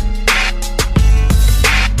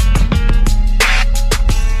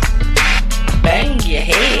 Bang your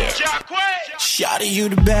head. Shawty, you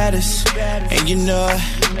the baddest, and you know it.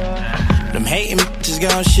 Them hating bitches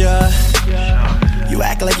gon' show. You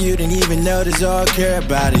act like you didn't even notice or care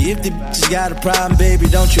about it. If the bitches got a problem, baby,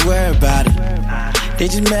 don't you worry about it. They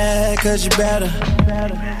just mad cause you better.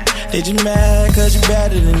 They just mad cause you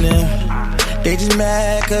better than them. They just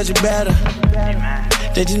mad cause you better.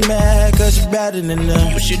 They just mad cause you better than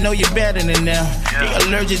them. You should know you're better than them. They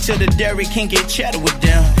allergic to the dairy, can't get cheddar with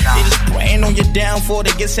them. They just praying on your downfall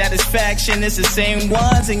to get satisfaction. It's the same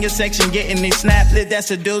ones in your section getting they snap lit,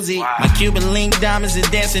 that's a doozy. My Cuban link diamonds are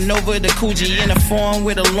dancing over the Coogee. In a form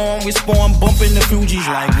with a long respawn, bumping the Fugees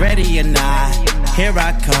like ready or not. Here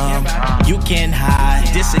I come, you can't hide.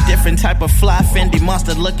 This a different type of fly Fendi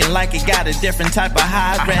monster looking like it got a different type of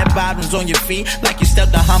high. Red bottoms on your feet like you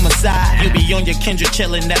stepped a homicide. You be on your Kendra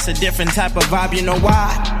chillin', that's a different type of vibe, you know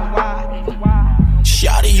why?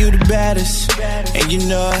 Shawty, you the baddest, and you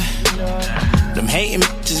know it. Them hating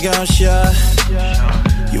bitches gon' show.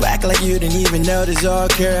 You act like you didn't even notice or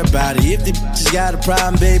care about it. If the bitches got a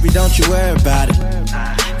problem, baby, don't you worry about it.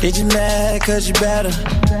 They just mad cause you better.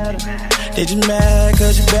 They just mad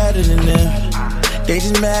cause you better than them. They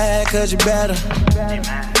just mad cause you better.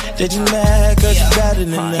 They just mad cause you better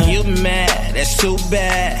than them. You mad, that's too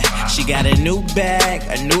bad. She got a new bag,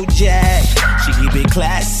 a new jack. She keep it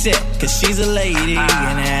classic, cause she's a lady.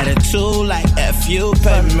 And attitude like F you,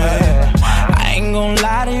 baby. I ain't gon'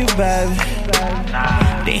 lie to you, baby.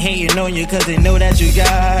 They hating on you cause they know that you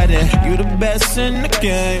got it. You the best in the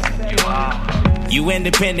game. You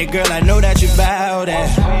independent, girl, I know that you bout it.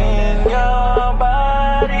 Swing your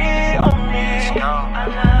body on me, I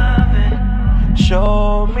love it.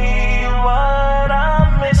 Show me what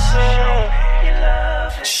I'm missing.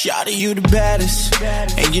 Shawty, you the baddest,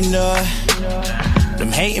 and you know it.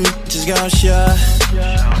 Them hating bitches gon' show.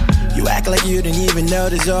 You act like you didn't even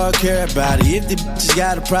notice or care about it. If the bitches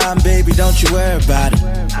got a problem, baby, don't you worry about it.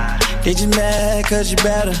 They just mad cause you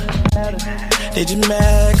better. They just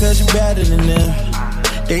mad cause you better than them.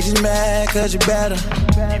 They just mad cause you better.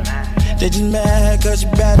 They just mad cause you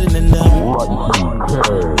better than them.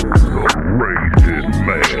 Rated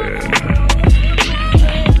man.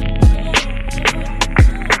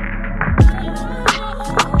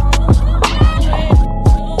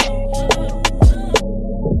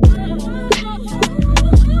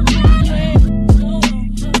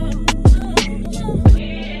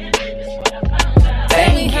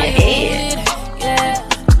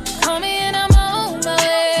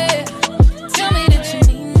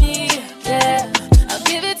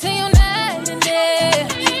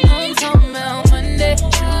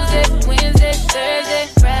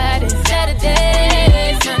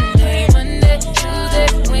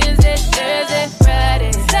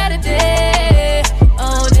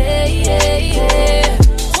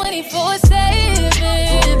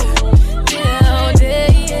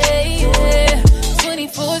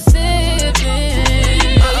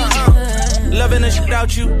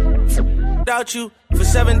 You for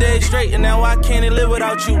 7 days straight, and now I can't live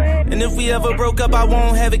without you. And if we ever broke up, I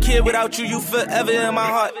won't have a kid without you. You forever in my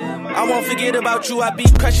heart. I won't forget about you. I be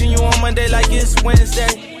crushing you on Monday like it's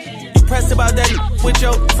Wednesday. You pressed about that what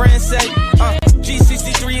your friends say.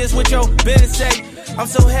 G63 is what your business say. I'm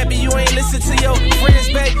so happy you ain't listen to your friends,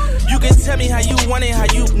 babe. You can tell me how you want it, how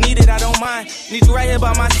you need it, I don't mind. Need you right here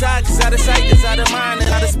by my side, cause out of sight is out of mind. And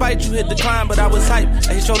out of spite, you hit the climb, but I was hype.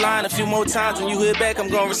 I hit your line a few more times, when you hit back, I'm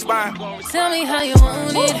gonna respond. Tell me how you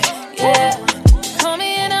want it, yeah. Call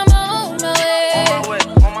me and I'm on my way.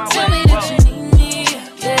 Tell me that you need me,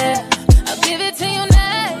 yeah. I'll give it to you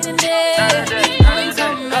night and day. I'm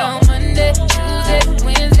talking about Monday, Tuesday,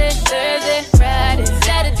 Wednesday, Thursday, Friday,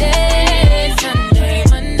 Saturday, Sunday,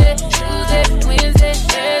 Monday, Tuesday, Wednesday,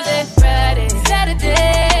 Thursday, Friday,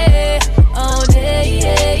 Saturday, all day,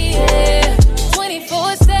 yeah, yeah.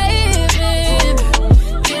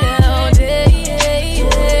 24/7, yeah, all day, yeah,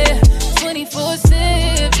 yeah.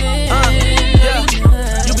 24/7.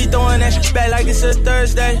 Yeah. You be throwing that shit back like it's a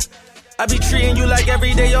Thursday. I be treating you like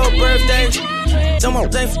every day your birthday. Them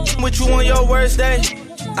hoes ain't f***ing with you on your worst day.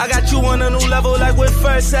 I got you on a new level like what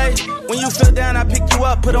first say. When you feel down, I pick you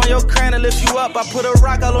up, put on your crown and lift you up. I put a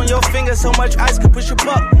rock all on your finger, so much ice could push you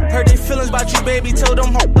up. Heard they feelings about you, baby, told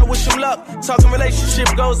them hoes I wish them luck. Talking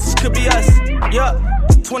relationship goals, this could be us. Yup,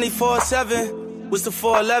 24/7. Was the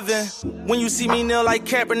 411. When you see me kneel like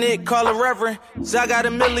Kaepernick, call a reverend. So I got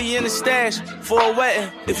 $1 million in the stash for a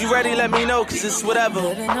wedding. If you ready, let me know, cause it's whatever.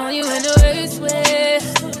 Living on you in the worst way.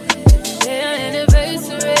 Day our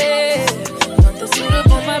anniversary. Want the suit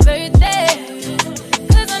up on my birthday.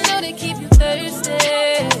 Cause I know they keep you thirsty.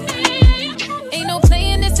 Ain't no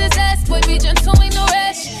playing, this is us. Boy, be gentle, ain't no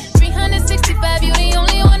rush. 365, you the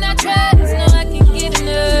only one I trust. No, I can't get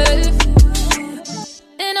enough.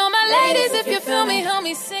 And all my ladies, if you feel me, help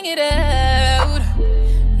me sing it out.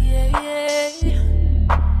 Yeah, yeah.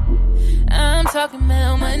 I'm talking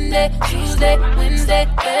about Monday, Tuesday, Wednesday,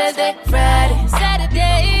 Thursday, Friday,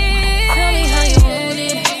 Saturday. Tell me how you want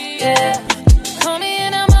it, yeah. Call me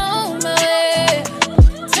and I'm on my way.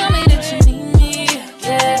 Tell me that you need me,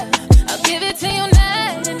 yeah. I'll give it to you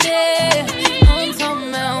night and day. I'm talking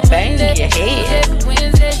about Monday, Tuesday,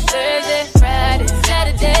 Wednesday, Thursday, Friday,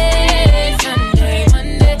 Saturday, Sunday,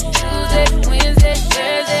 Monday, Tuesday, Wednesday,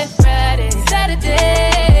 Thursday, Friday,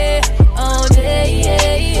 Saturday, all day,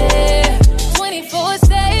 yeah, yeah.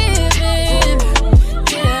 24/7,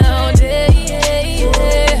 yeah, all day, yeah,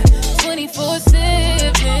 yeah.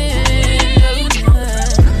 24/7.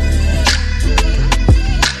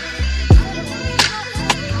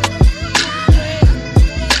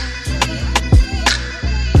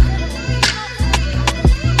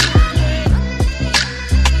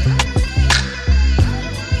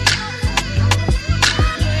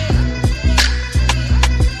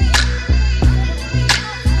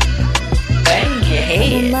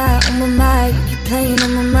 on my mind, you keep playing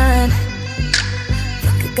on my mind.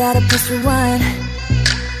 Think I gotta press rewind.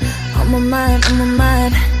 On my mind, on my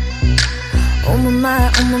mind. On my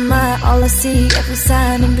mind, on my mind. All I see, every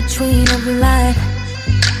sign in between every line.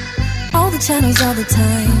 All the channels, all the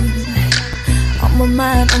time. On my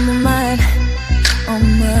mind, on my mind. On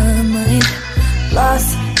my mind.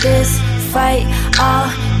 Lost this fight all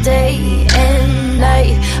day and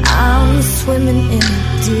night. I'm swimming in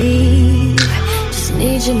the deep. Just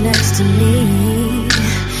need you next to me.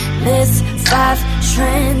 This 5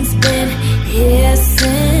 trend's been here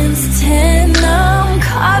since 10. I'm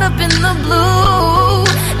caught up in the blue,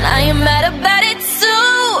 and I am mad about it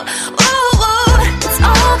too. Ooh, it's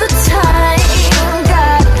all the time.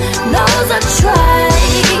 God knows I try,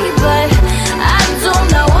 but I do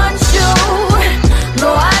not want you. No,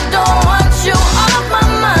 I don't want you off my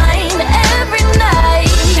mind every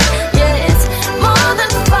night. Yeah, it's more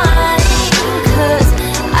than fine, 'cause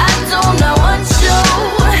I do not want you.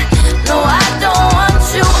 No, I don't want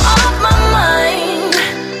you off my mind.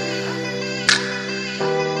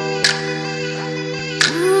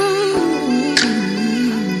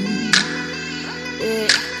 Yeah.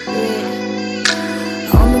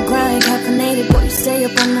 On the grind, caffeinated, boy, you stay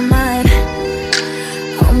up on my mind.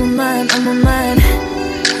 On my mind, on my mind.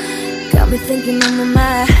 Got me thinking on my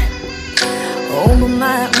mind. On my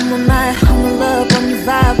mind, on my mind. On my love, on your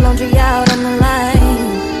vibe, laundry out on the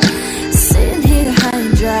line. Sitting here high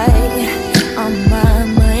and dry. On my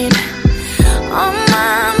mind, on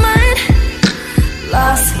my mind.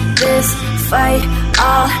 Lost this fight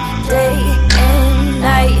all day and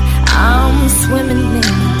night. I'm swimming in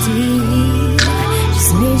the deep.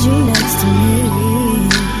 Just need you next to me.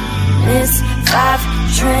 This 5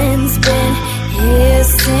 trend's been here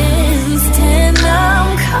since 10. I'm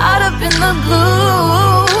caught up in the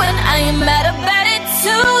blue, and I am mad about it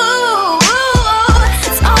too.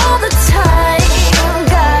 It's all the time.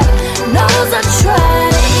 God knows I try,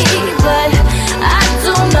 but I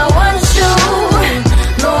do not want you.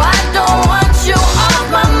 No, I don't want you off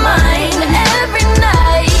my mind every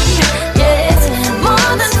night. Yeah, it's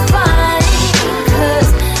more than fine, 'cause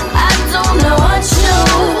I do not want you.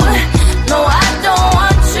 No, I don't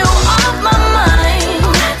want you off my mind.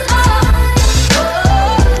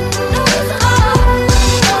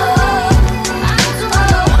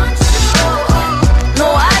 No,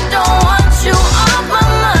 I don't want you off my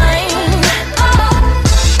mind.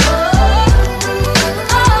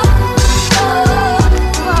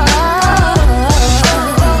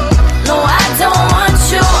 No, I don't want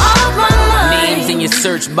you off my mind. Names in your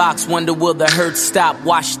search box, wonder will the hurt stop.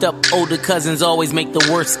 Washed up older cousins always make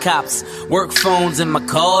the worst cops. Work phones in my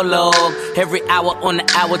call log. Every hour on the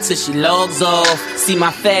hour till she logs off. See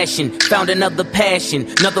my fashion, found another passion,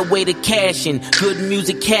 another way to cash in. Good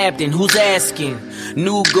music captain, who's asking?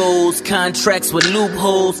 New goals, contracts with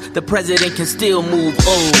loopholes. The president can still move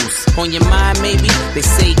O's. On your mind, maybe? They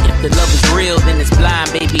say if the love is real, then it's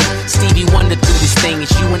blind, baby. Stevie Wonder through this thing,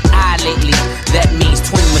 it's you and I lately. That means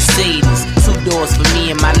twin Mercedes, 2 doors for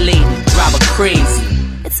me and my lady. Drive her crazy.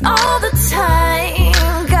 It's all the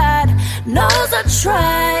time. God knows I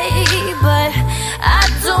try, but I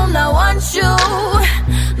do not want you.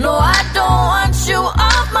 No, I don't want you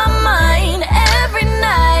off my mind every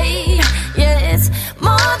night. Yeah, it's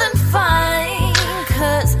more than fine,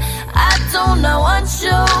 'cause I do not want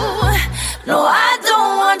you. No, I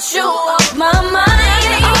don't want you off my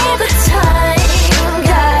mind all the time.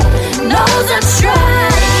 God knows I try,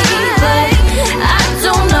 but I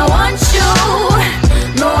do not want you.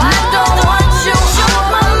 No, I don't want you off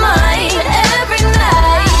my mind every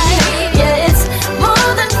night. Yeah, it's more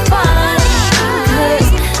than fine, 'cause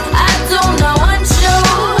I do not want you.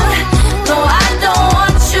 No,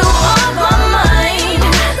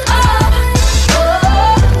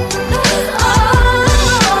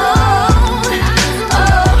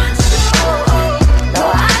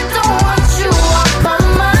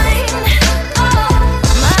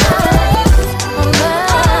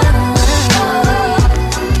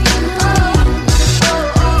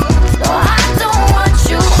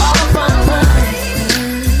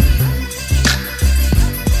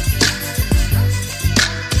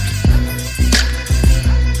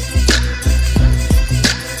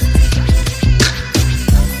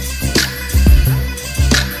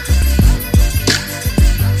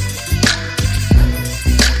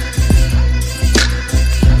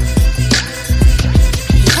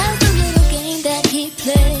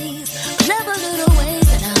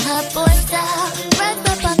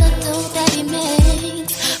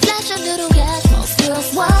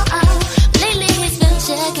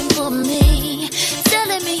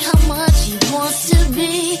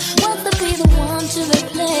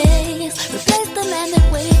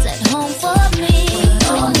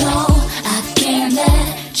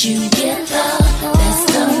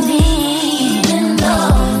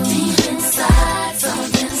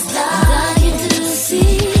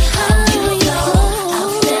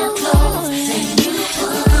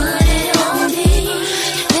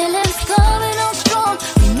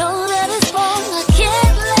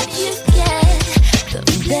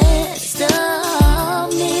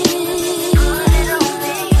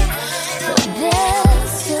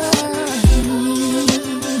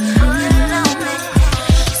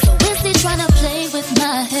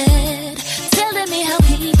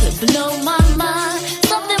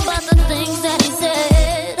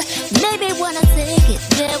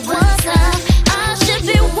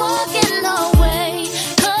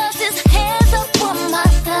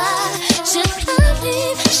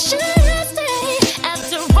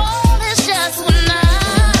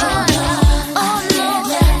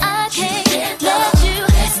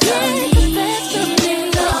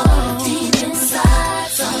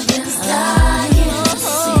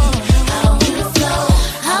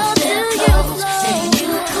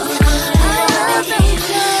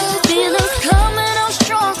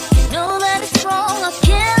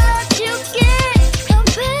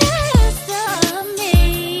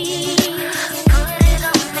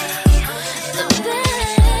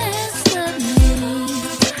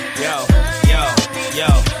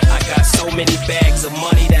 many bags of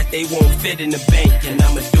money that they won't fit in the bank. And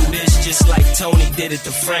I'ma do this just like Tony did it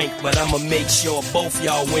to Frank. But I'ma make sure both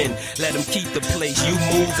y'all win. Let them keep the place. You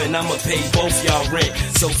move and I'ma pay both y'all rent.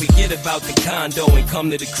 So forget about the condo and come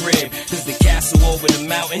to the crib. Cause the castle over the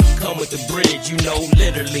mountain come with the bridge. You know,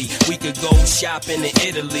 literally, we could go shopping in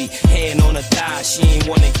Italy. Hand on her thigh, she ain't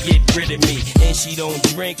wanna get rid of me. And she don't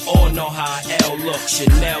drink or know how L look.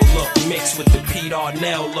 Chanel look mixed with the Pete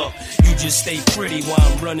Arnell look. You just stay pretty while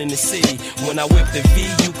I'm running the city. When I whip the V,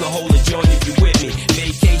 you can hold a joint if you with me.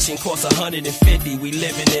 Vacation costs $150, we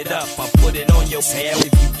living it up. I put it on your head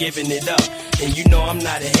if you giving it up. And you know I'm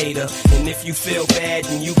not a hater. And if you feel bad,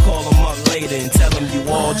 then you call them up later and tell them you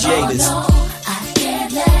all jaders. Oh, no, I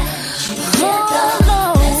can't let you get the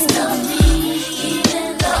best of me,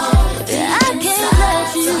 even though I can't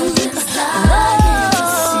let you.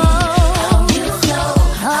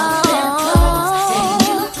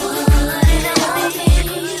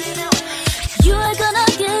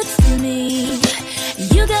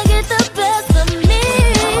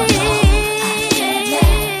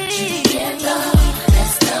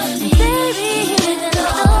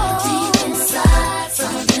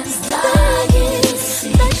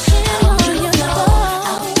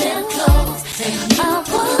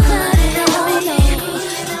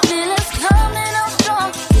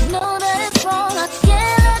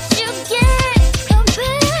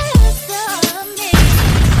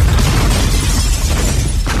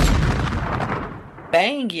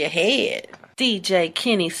 Bang your head. DJ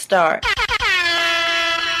Kenni Starr.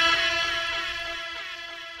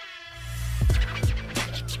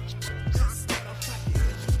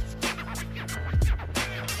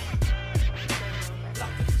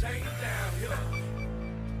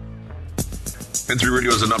 N3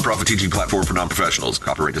 Radio is a non-profit teaching platform for non-professionals.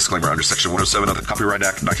 Copyright disclaimer under Section 107 of the Copyright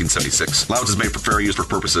Act of 1976. Allowance is made for fair use for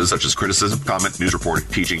purposes such as criticism, comment, news reporting,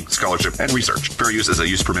 teaching, scholarship, and research. Fair use is a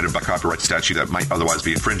use permitted by copyright statute that might otherwise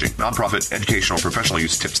be infringing. Non-profit, educational, or professional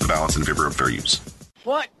use tips the balance in favor of fair use.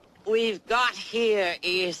 What we've got here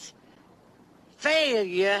is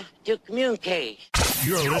failure to communicate.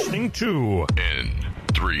 You're listening to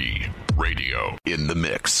N3 Radio in the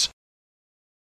mix.